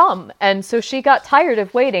didn't come. And so she got tired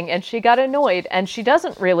of waiting, and she got annoyed, and she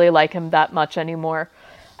doesn't really like him that much anymore.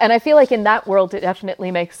 And I feel like in that world, it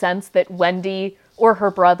definitely makes sense that Wendy or her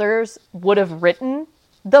brothers would have written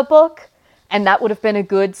the book, and that would have been a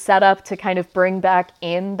good setup to kind of bring back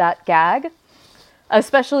in that gag.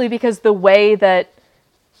 Especially because the way that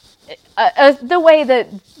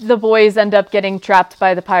the boys end up getting trapped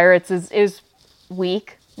by the pirates is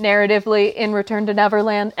weak narratively in Return to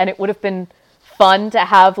Neverland, and it would have been fun to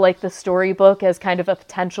have, like, the storybook as kind of a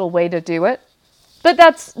potential way to do it. But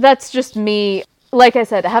that's just me. Like I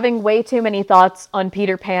said, having way too many thoughts on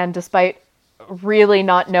Peter Pan, despite really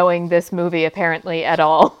not knowing this movie apparently at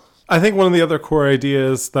all. I think one of the other core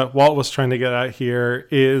ideas that Walt was trying to get at here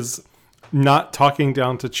is not talking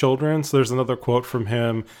down to children. So there's another quote from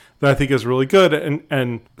him that I think is really good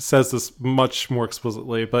and says this much more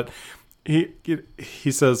explicitly. But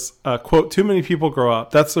he says, quote, "Too many people grow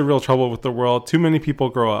up. That's the real trouble with the world. Too many people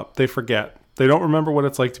grow up. They forget. They don't remember what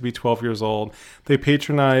it's like to be 12 years old. They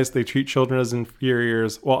patronize. They treat children as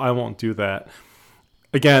inferiors. Well, I won't do that."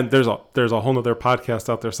 Again, there's a whole nother podcast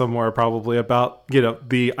out there somewhere probably about,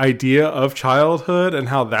 the idea of childhood and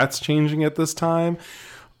how that's changing at this time.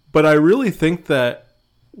 But I really think that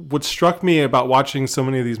what struck me about watching so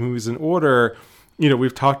many of these movies in order,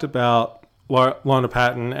 we've talked about Lorna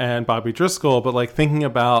Patton and Bobby Driscoll, but like thinking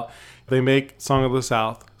about, they make Song of the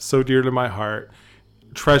South, So Dear to My Heart,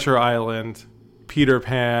 Treasure Island, Peter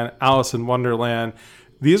Pan, Alice in Wonderland.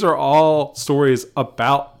 These are all stories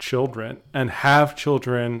about children and have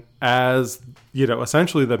children as,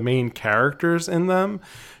 essentially the main characters in them,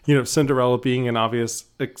 Cinderella being an obvious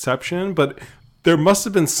exception. But there must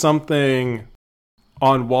have been something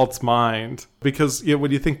on Walt's mind because,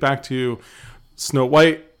 when you think back to Snow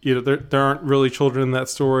White, there aren't really children in that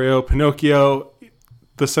story. Pinocchio,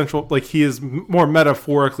 the central, like, he is more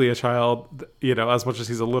metaphorically a child, as much as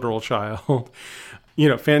he's a literal child.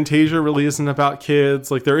 Fantasia really isn't about kids.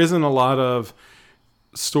 Like, there isn't a lot of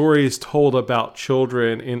stories told about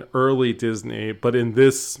children in early Disney, but in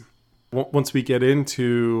this, once we get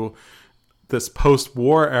into this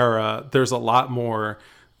post-war era, there's a lot more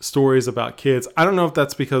stories about kids. I don't know if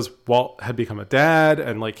that's because Walt had become a dad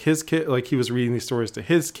and like his kid, like he was reading these stories to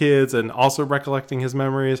his kids and also recollecting his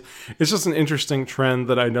memories. It's just an interesting trend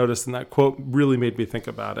that I noticed, and that quote really made me think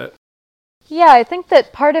about it. Yeah, I think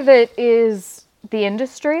that part of it is the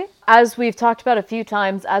industry. As we've talked about a few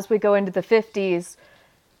times, as we go into the 50s,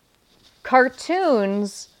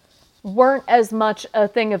 cartoons weren't as much a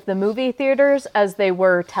thing of the movie theaters as they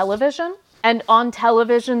were television. And on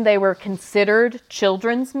television, they were considered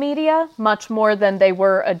children's media much more than they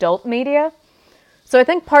were adult media. So I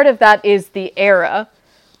think part of that is the era.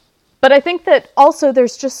 But I think that also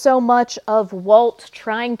there's just so much of Walt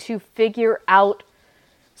trying to figure out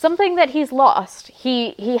something that he's lost.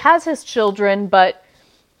 He has his children, but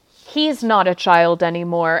he's not a child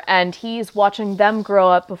anymore, and he's watching them grow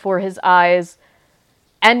up before his eyes.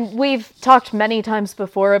 And we've talked many times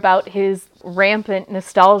before about his rampant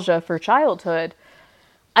nostalgia for childhood.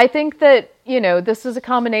 I think that, this is a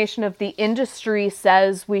combination of the industry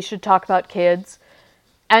says we should talk about kids,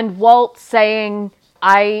 and Walt saying,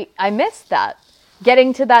 I miss that.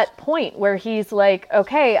 Getting to that point where he's like,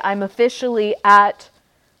 okay, I'm officially at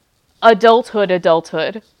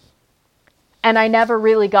adulthood, and I never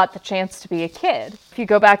really got the chance to be a kid. If you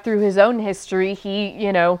go back through his own history, he,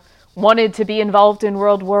 wanted to be involved in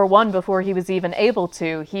World War I before he was even able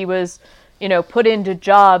to. He was, put into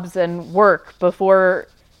jobs and work before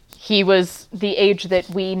he was the age that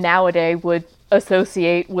we nowadays would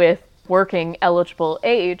associate with working eligible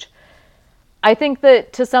age. I think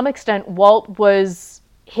that to some extent, Walt was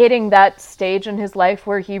hitting that stage in his life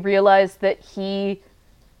where he realized that he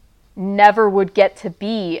never would get to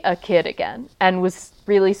be a kid again and was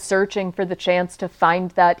really searching for the chance to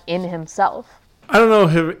find that in himself. I don't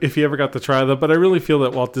know if he ever got to try that, but I really feel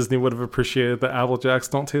that Walt Disney would have appreciated that Apple Jacks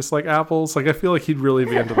don't taste like apples. Like, I feel like he'd really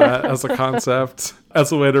be into that as a concept,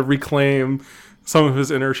 as a way to reclaim some of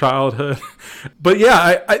his inner childhood. But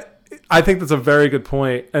yeah, I think that's a very good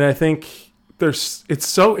point. And I think it's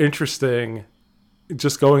so interesting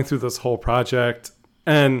just going through this whole project,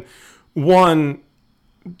 and one,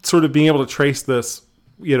 sort of being able to trace this,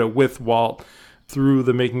 with Walt through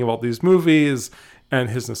the making of all these movies and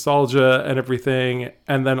his nostalgia and everything.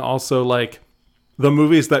 And then also like the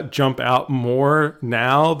movies that jump out more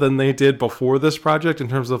now than they did before this project in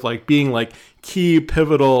terms of like being like key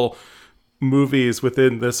pivotal movies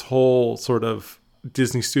within this whole sort of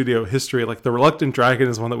Disney studio history. Like The Reluctant Dragon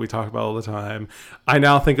is one that we talk about all the time. I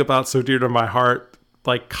now think about So Dear to My Heart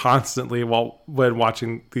like constantly when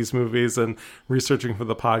watching these movies and researching for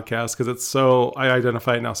the podcast, because I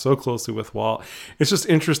identify it now so closely with Walt. It's just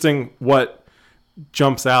interesting what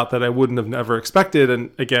jumps out that I wouldn't have never expected, and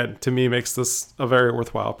again, to me, makes this a very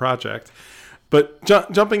worthwhile project. But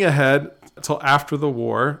jumping ahead until after the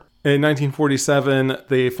war, in 1947,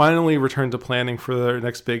 they finally returned to planning for their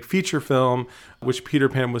next big feature film, which Peter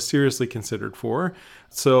Pan was seriously considered for.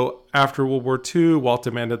 So after World War II, Walt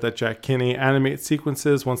demanded that Jack Kinney animate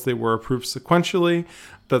sequences once they were approved sequentially,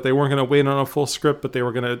 that they weren't going to wait on a full script, but they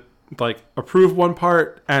were going to like approve one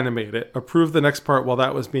part, animate it, approve the next part while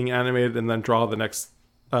that was being animated, and then draw the next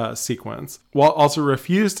sequence. Walt also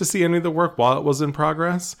refused to see any of the work while it was in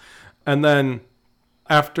progress. And then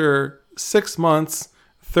after 6 months,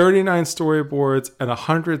 39 storyboards, and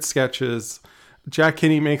 100 sketches, Jack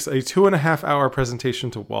Kinney makes a 2.5-hour presentation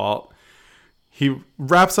to Walt. He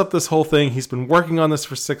wraps up this whole thing. He's been working on this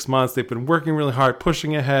for 6 months. They've been working really hard,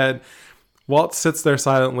 pushing ahead. Walt sits there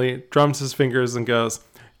silently, drums his fingers, and goes,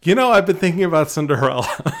 I've been thinking about Cinderella.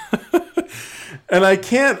 And I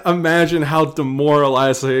can't imagine how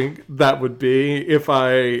demoralizing that would be if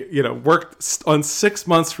I, worked on 6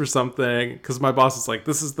 months for something, because my boss is like,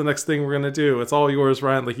 this is the next thing we're going to do. It's all yours,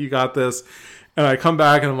 Ryan. Like, you got this. And I come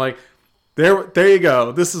back and I'm like, there you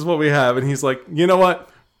go. This is what we have. And he's like, you know what?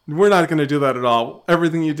 We're not going to do that at all.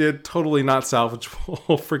 Everything you did, totally not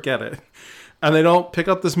salvageable. Forget it. And they don't pick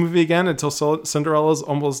up this movie again until Cinderella's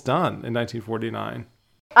almost done in 1949.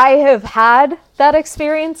 I have had that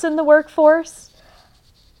experience in the workforce.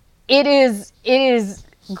 It is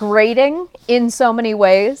grating in so many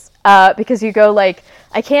ways, because you go like,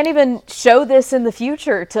 I can't even show this in the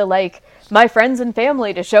future to like my friends and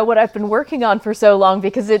family to show what I've been working on for so long,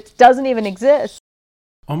 because it doesn't even exist.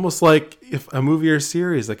 Almost like if a movie or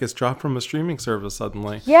series that gets dropped from a streaming service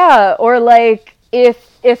suddenly. Yeah, or like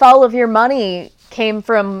if all of your money came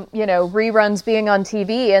from, reruns being on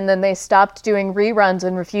TV, and then they stopped doing reruns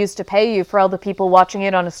and refused to pay you for all the people watching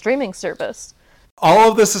it on a streaming service.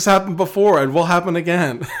 All of this has happened before and will happen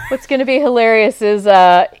again. What's going to be hilarious is,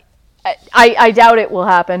 I doubt it will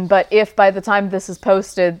happen, but if by the time this is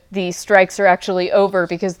posted, the strikes are actually over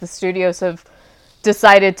because the studios have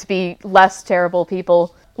decided to be less terrible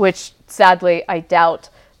people, which sadly I doubt,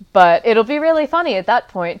 but it'll be really funny at that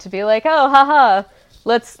point to be like, oh, haha,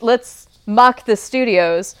 let's mock the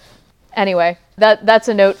studios. Anyway, that's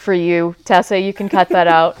a note for you, Tessa. You can cut that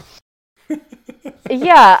out.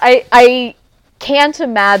 Yeah, I can't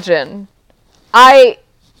imagine.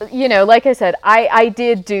 Like I said, I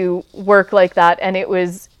did do work like that, and it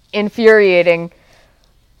was infuriating.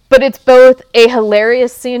 But it's both a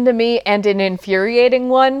hilarious scene to me and an infuriating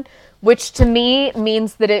one, which to me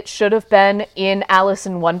means that it should have been in Alice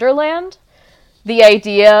in Wonderland. The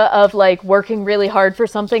idea of like working really hard for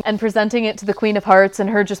something and presenting it to the Queen of Hearts and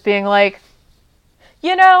her just being like,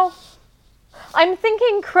 I'm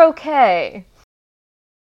thinking croquet.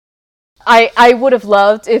 I would have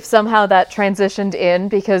loved if somehow that transitioned in,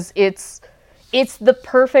 because it's the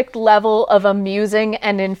perfect level of amusing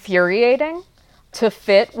and infuriating to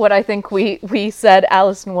fit what I think we said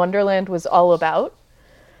Alice in Wonderland was all about.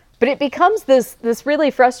 But it becomes this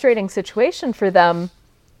really frustrating situation for them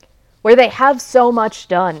where they have so much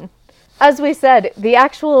done. As we said, the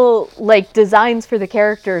actual designs for the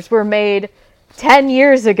characters were made 10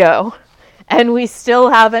 years ago, and we still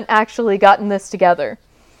haven't actually gotten this together.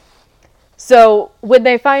 So when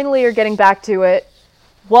they finally are getting back to it,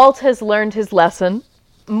 Walt has learned his lesson.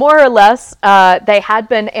 More or less, they had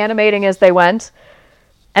been animating as they went,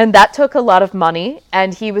 and that took a lot of money,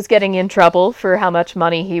 and he was getting in trouble for how much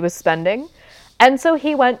money he was spending. And so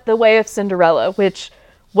he went the way of Cinderella, which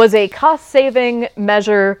was a cost-saving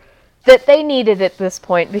measure that they needed at this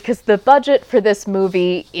point, because the budget for this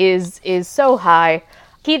movie is so high.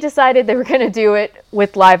 He decided they were going to do it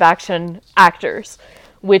with live-action actors,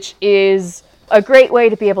 which is a great way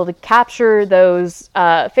to be able to capture those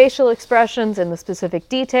facial expressions and the specific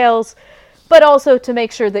details, but also to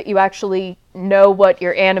make sure that you actually know what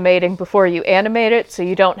you're animating before you animate it, so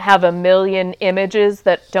you don't have a million images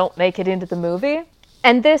that don't make it into the movie.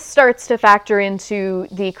 And this starts to factor into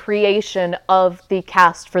the creation of the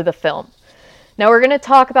cast for the film, Now we're going to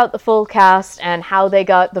talk about the full cast and how they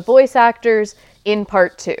got the voice actors in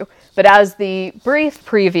part 2. But as the brief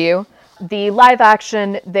preview, the live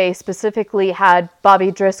action, they specifically had Bobby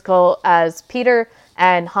Driscoll as Peter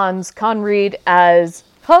and Hans Conried as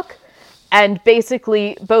Hook. And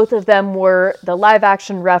basically, both of them were the live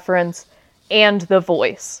action reference and the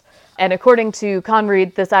voice. And according to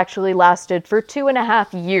Conried, this actually lasted for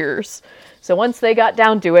 2.5 years. So once they got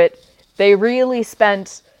down to it, they really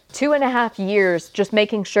spent 2.5 years just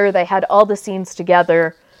making sure they had all the scenes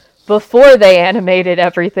together before they animated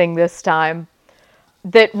everything this time.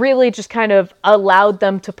 That really just kind of allowed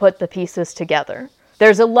them to put the pieces together.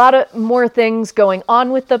 There's a lot of more things going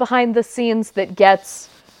on with the behind the scenes that gets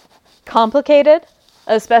complicated,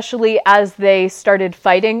 especially as they started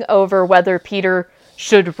fighting over whether Peter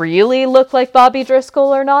should really look like Bobby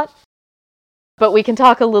Driscoll or not. But we can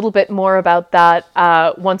talk a little bit more about that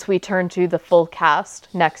once we turn to the full cast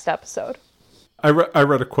next episode. I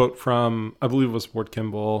read a quote from, I believe it was Ward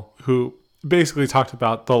Kimball, who basically talked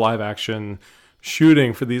about the live action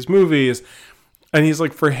shooting for these movies. And he's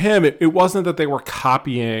like, for him, it wasn't that they were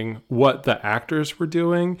copying what the actors were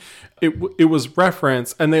doing. It was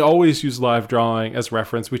reference, and they always use live drawing as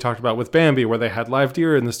reference. We talked about with Bambi, where they had live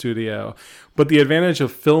deer in the studio. But the advantage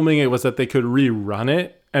of filming it was that they could rerun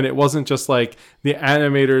it. And it wasn't just like the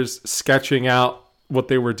animators sketching out what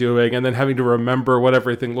they were doing and then having to remember what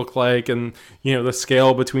everything looked like and, you know, the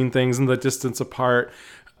scale between things and the distance apart.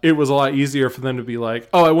 It was a lot easier for them to be like,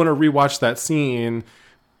 oh, I want to rewatch that scene.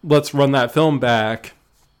 Let's run that film back,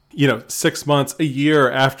 6 months, a year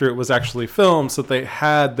after it was actually filmed, so they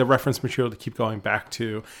had the reference material to keep going back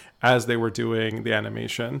to as they were doing the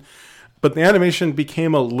animation. But the animation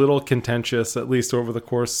became a little contentious, at least over the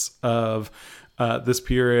course of this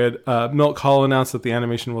period. Milt Kahl announced that the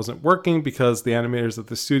animation wasn't working because the animators at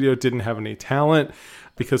the studio didn't have any talent,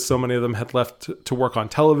 because so many of them had left to work on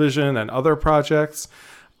television and other projects.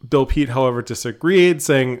 Bill Peet, however, disagreed,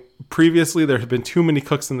 saying previously there had been too many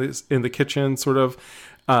cooks in the kitchen, sort of,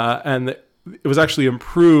 and it was actually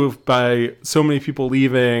improved by so many people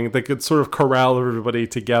leaving. They could sort of corral everybody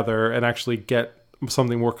together and actually get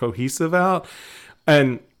something more cohesive out.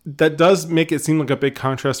 And that does make it seem like a big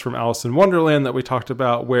contrast from Alice in Wonderland that we talked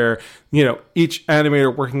about, where, each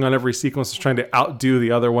animator working on every sequence is trying to outdo the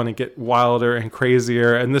other one and get wilder and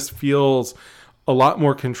crazier. And this feels a lot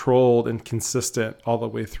more controlled and consistent all the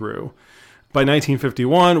way through. By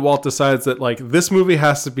 1951, Walt decides that this movie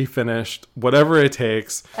has to be finished, whatever it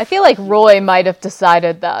takes. I feel like Roy might have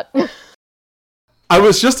decided that. I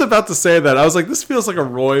was just about to say that. I was like, this feels like a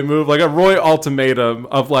Roy move, like a Roy ultimatum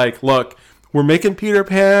of look, we're making Peter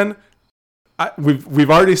Pan. We've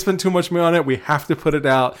already spent too much money on it. We have to put it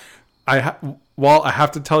out. Walt, I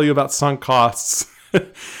have to tell you about sunk costs.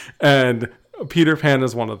 And Peter Pan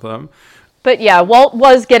is one of them. But yeah, Walt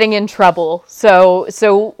was getting in trouble.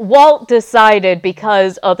 So Walt decided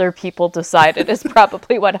because other people decided is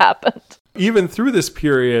probably what happened. Even through this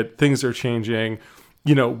period, things are changing.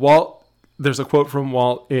 Walt, there's a quote from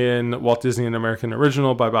Walt in Walt Disney An American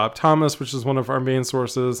Original by Bob Thomas, which is one of our main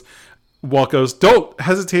sources. Walt goes, don't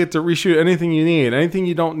hesitate to reshoot anything you need. Anything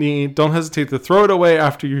you don't need, don't hesitate to throw it away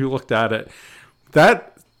after you looked at it.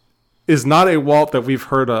 That is not a Walt that we've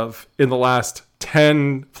heard of in the last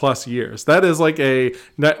 10 plus years. That is like a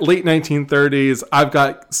late 1930s, I've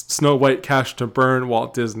got Snow White cash to burn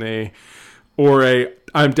Walt Disney, or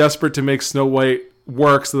I'm desperate to make Snow White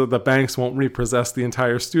work so that the banks won't repossess the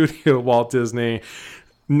entire studio Walt Disney.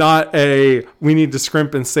 Not we need to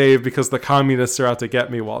scrimp and save because the communists are out to get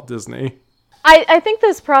me Walt Disney. I think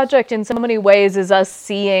this project in so many ways is us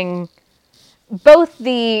seeing both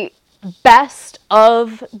the best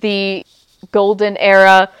of the golden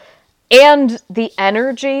era and the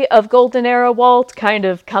energy of golden era Walt kind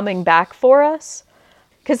of coming back for us.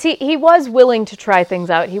 Because he was willing to try things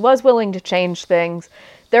out. He was willing to change things.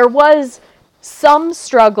 There was some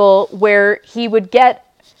struggle where he would get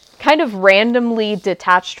kind of randomly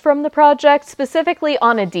detached from the project, specifically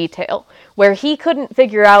on a detail, where he couldn't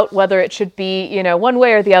figure out whether it should be, one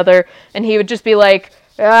way or the other, and he would just be like,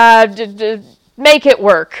 make it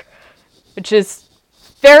work, which is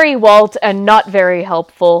very Walt and not very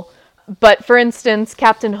helpful. But for instance,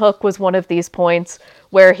 Captain Hook was one of these points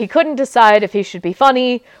where he couldn't decide if he should be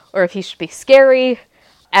funny or if he should be scary.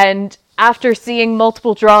 And after seeing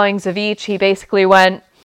multiple drawings of each, he basically went,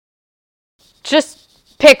 just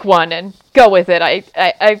pick one and go with it.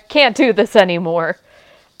 I can't do this anymore.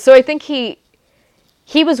 So I think he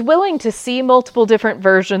was willing to see multiple different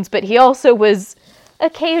versions, but he also was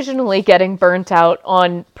occasionally getting burnt out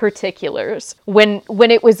on particulars. When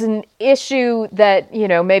it was an issue that,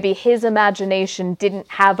 maybe his imagination didn't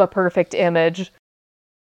have a perfect image,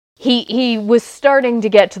 he was starting to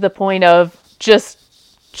get to the point of just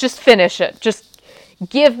finish it. Just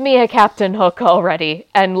give me a Captain Hook already,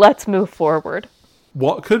 and let's move forward.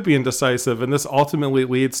 Walt could be indecisive, and this ultimately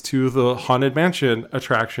leads to the Haunted Mansion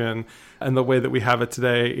attraction and the way that we have it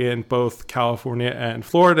today in both California and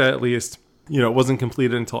Florida, at least. It wasn't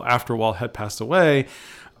completed until after Walt had passed away.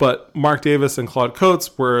 But Mark Davis and Claude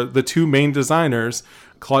Coates were the two main designers.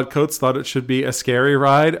 Claude Coates thought it should be a scary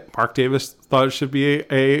ride. Mark Davis thought it should be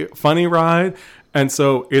a funny ride. And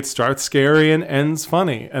so it starts scary and ends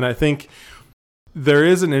funny. And I think there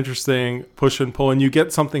is an interesting push and pull, and you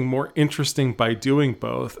get something more interesting by doing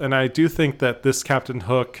both. And I do think that this Captain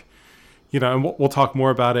Hook, and we'll talk more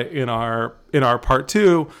about it in our part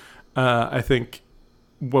two, I think,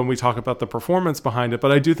 when we talk about the performance behind it.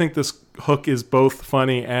 But I do think this Hook is both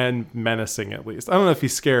funny and menacing, at least. I don't know if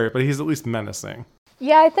he's scary, but he's at least menacing.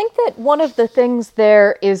 Yeah, I think that one of the things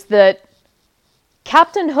there is that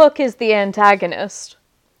Captain Hook is the antagonist,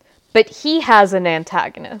 but he has an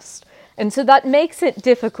antagonist. And so that makes it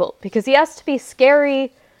difficult, because he has to be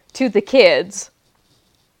scary to the kids,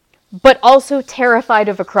 but also terrified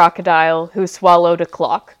of a crocodile who swallowed a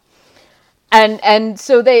clock. And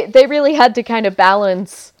so they really had to kind of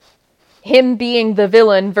balance him being the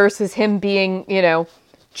villain versus him being,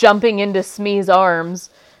 jumping into Smee's arms.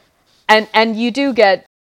 And you do get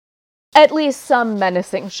at least some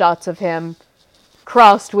menacing shots of him,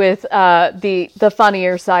 crossed with the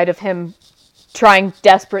funnier side of him trying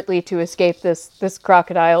desperately to escape this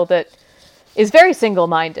crocodile that is very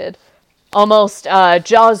single-minded. Almost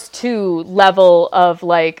Jaws 2 level of,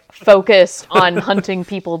 focus on hunting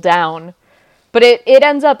people down. But it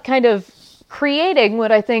ends up kind of creating what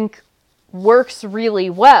I think works really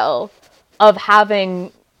well, of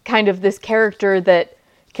having kind of this character that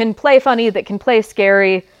can play funny, that can play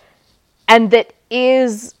scary, and that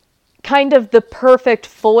is kind of the perfect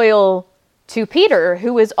foil to Peter,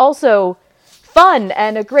 who is also fun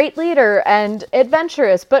and a great leader and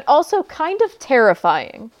adventurous, but also kind of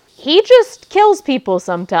terrifying. He just kills people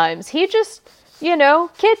sometimes. He just,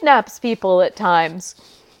 kidnaps people at times.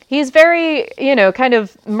 He's very, kind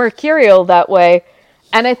of mercurial that way.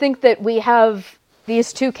 And I think that we have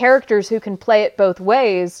these two characters who can play it both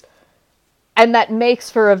ways. And that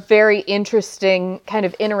makes for a very interesting kind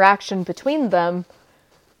of interaction between them,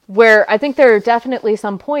 where I think there are definitely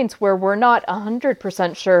some points where we're not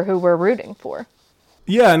 100% sure who we're rooting for.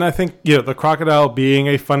 Yeah, and I think, the crocodile being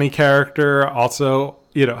a funny character also,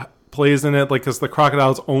 plays in it, because the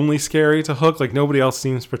crocodile is only scary to Hook. Nobody else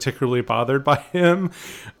seems particularly bothered by him,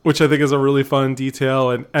 which I think is a really fun detail,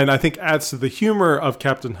 and I think adds to the humor of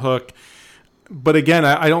Captain Hook. But again,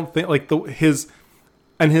 I don't think his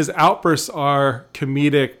outbursts are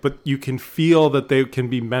comedic, but you can feel that they can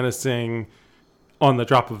be menacing on the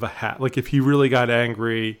drop of a hat. If he really got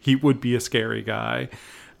angry, he would be a scary guy.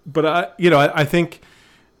 But I think.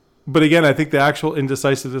 But again, I think the actual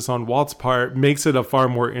indecisiveness on Walt's part makes it a far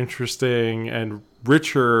more interesting and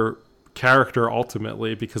richer character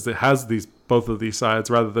ultimately, because it has both of these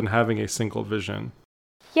sides rather than having a single vision.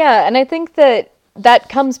 Yeah, and I think that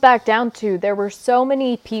comes back down to there were so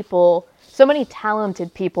many people, so many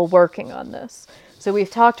talented people working on this. So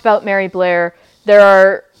we've talked about Mary Blair. There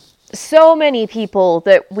are so many people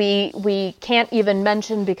that we can't even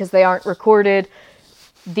mention because they aren't recorded.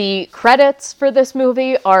 The credits for this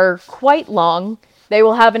movie are quite long. They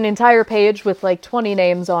will have an entire page with 20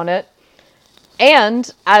 names on it. And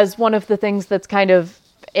as one of the things that's kind of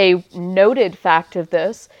a noted fact of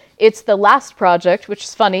this, it's the last project, which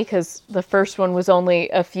is funny because the first one was only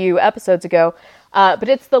a few episodes ago, but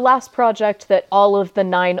it's the last project that all of the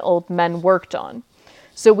 9 old men worked on.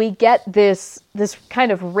 So we get this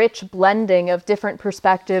kind of rich blending of different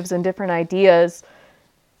perspectives and different ideas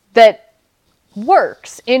that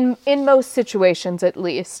works in most situations, at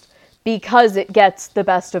least, because it gets the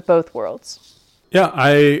best of both worlds. Yeah,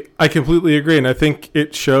 I completely agree, and I think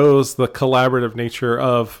it shows the collaborative nature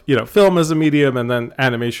of film as a medium, and then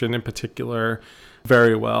animation in particular,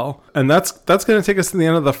 very well. And that's going to take us to the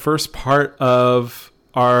end of the first part of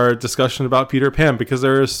our discussion about Peter Pan, because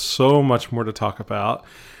there is so much more to talk about.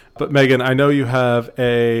 But Megan, I know you have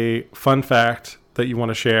a fun fact that you want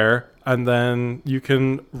to share, and then you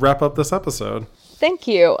can wrap up this episode. Thank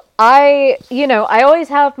you. I always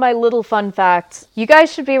have my little fun facts. You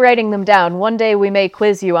guys should be writing them down. One day we may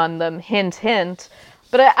quiz you on them. Hint, hint.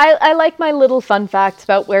 But I like my little fun facts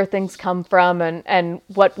about where things come from and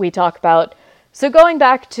what we talk about. So going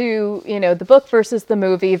back to, the book versus the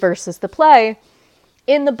movie versus the play,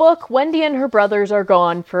 In the book, Wendy and her brothers are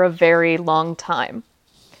gone for a very long time.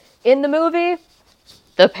 In the movie,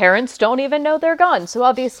 the parents don't even know they're gone, so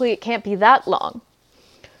obviously it can't be that long.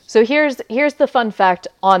 So here's the fun fact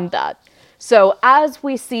on that. So as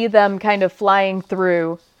we see them kind of flying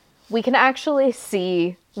through, we can actually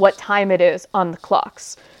see what time it is on the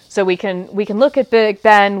clocks. So we can look at Big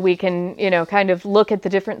Ben, we can, kind of look at the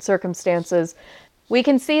different circumstances. We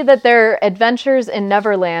can see that their adventures in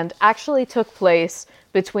Neverland actually took place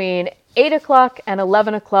between 8 o'clock and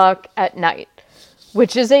 11 o'clock at night,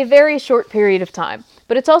 which is a very short period of time,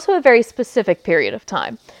 but it's also a very specific period of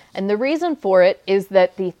time. And the reason for it is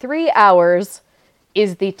that the 3 hours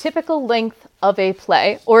is the typical length of a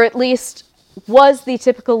play, or at least was the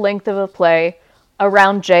typical length of a play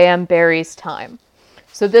around J.M. Barrie's time.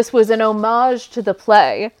 So this was an homage to the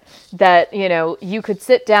play that, you could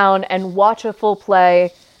sit down and watch a full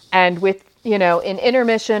play, and with, an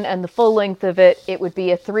intermission and the full length of it, it would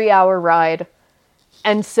be a 3-hour ride.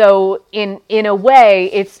 And so in a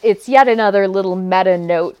way, it's yet another little meta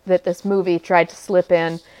note that this movie tried to slip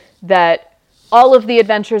in, that all of the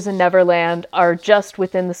adventures in Neverland are just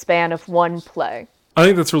within the span of one play. I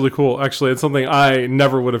think that's really cool. Actually, it's something I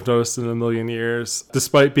never would have noticed in a million years,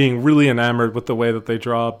 despite being really enamored with the way that they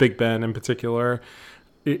draw Big Ben in particular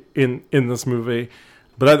in this movie.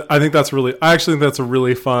 But I think that's I actually think that's a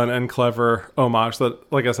really fun and clever homage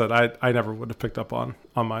that, like I said, I never would have picked up on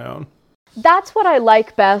my own. That's what I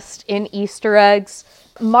like best in Easter eggs.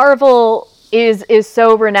 Marvel is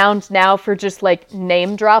so renowned now for just like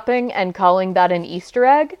name dropping and calling that an Easter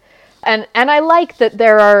egg. And I like that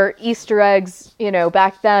there are Easter eggs,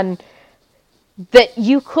 back then that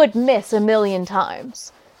you could miss a million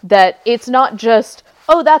times. That it's not just,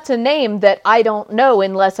 oh, that's a name that I don't know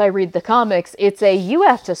unless I read the comics. It's you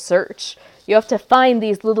have to search. You have to find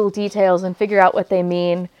these little details and figure out what they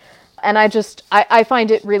mean. And I find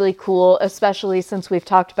it really cool, especially since we've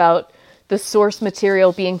talked about the source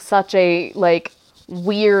material being such a,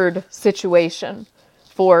 weird situation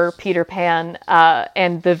for Peter Pan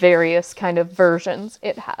and the various kind of versions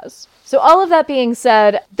it has. So all of that being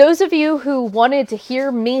said, those of you who wanted to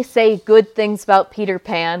hear me say good things about Peter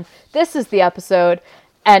Pan, this is the episode.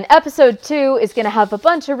 And episode 2 is going to have a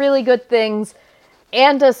bunch of really good things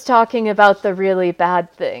and us talking about the really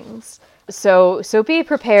bad things. So be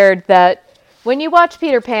prepared that when you watch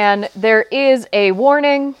Peter Pan, there is a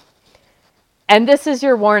warning, and this is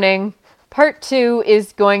your warning. Part 2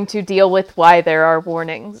 is going to deal with why there are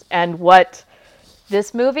warnings and what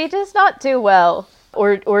this movie does not do well,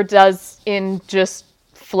 or does in just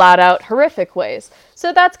flat-out horrific ways.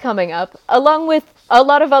 So that's coming up, along with a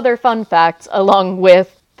lot of other fun facts, along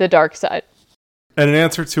with the dark side. And an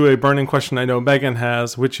answer to a burning question I know Megan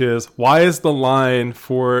has, which is, why is the line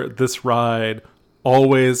for this ride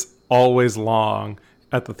always long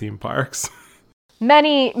at the theme parks?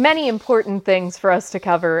 Many, many important things for us to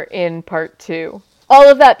cover in part 2. All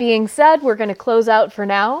of that being said, we're going to close out for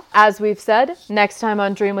now. As we've said, next time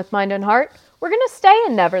on Dream with Mind and Heart, we're going to stay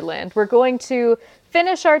in Neverland. We're going to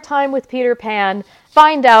finish our time with Peter Pan,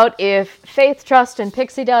 find out if faith, trust, and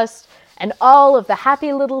pixie dust and all of the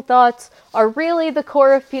happy little thoughts are really the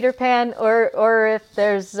core of Peter Pan, or if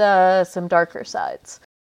there's some darker sides.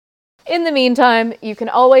 In the meantime, you can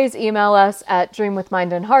always email us at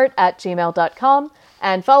dreamwithmindandheart@gmail.com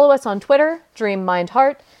and follow us on Twitter,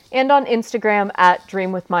 DreamMindHeart, and on Instagram at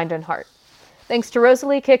DreamWithMindAndHeart. Thanks to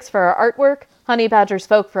Rosalie Kicks for our artwork, Honey Badger's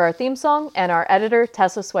Folk for our theme song, and our editor,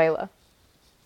 Tessa Suela.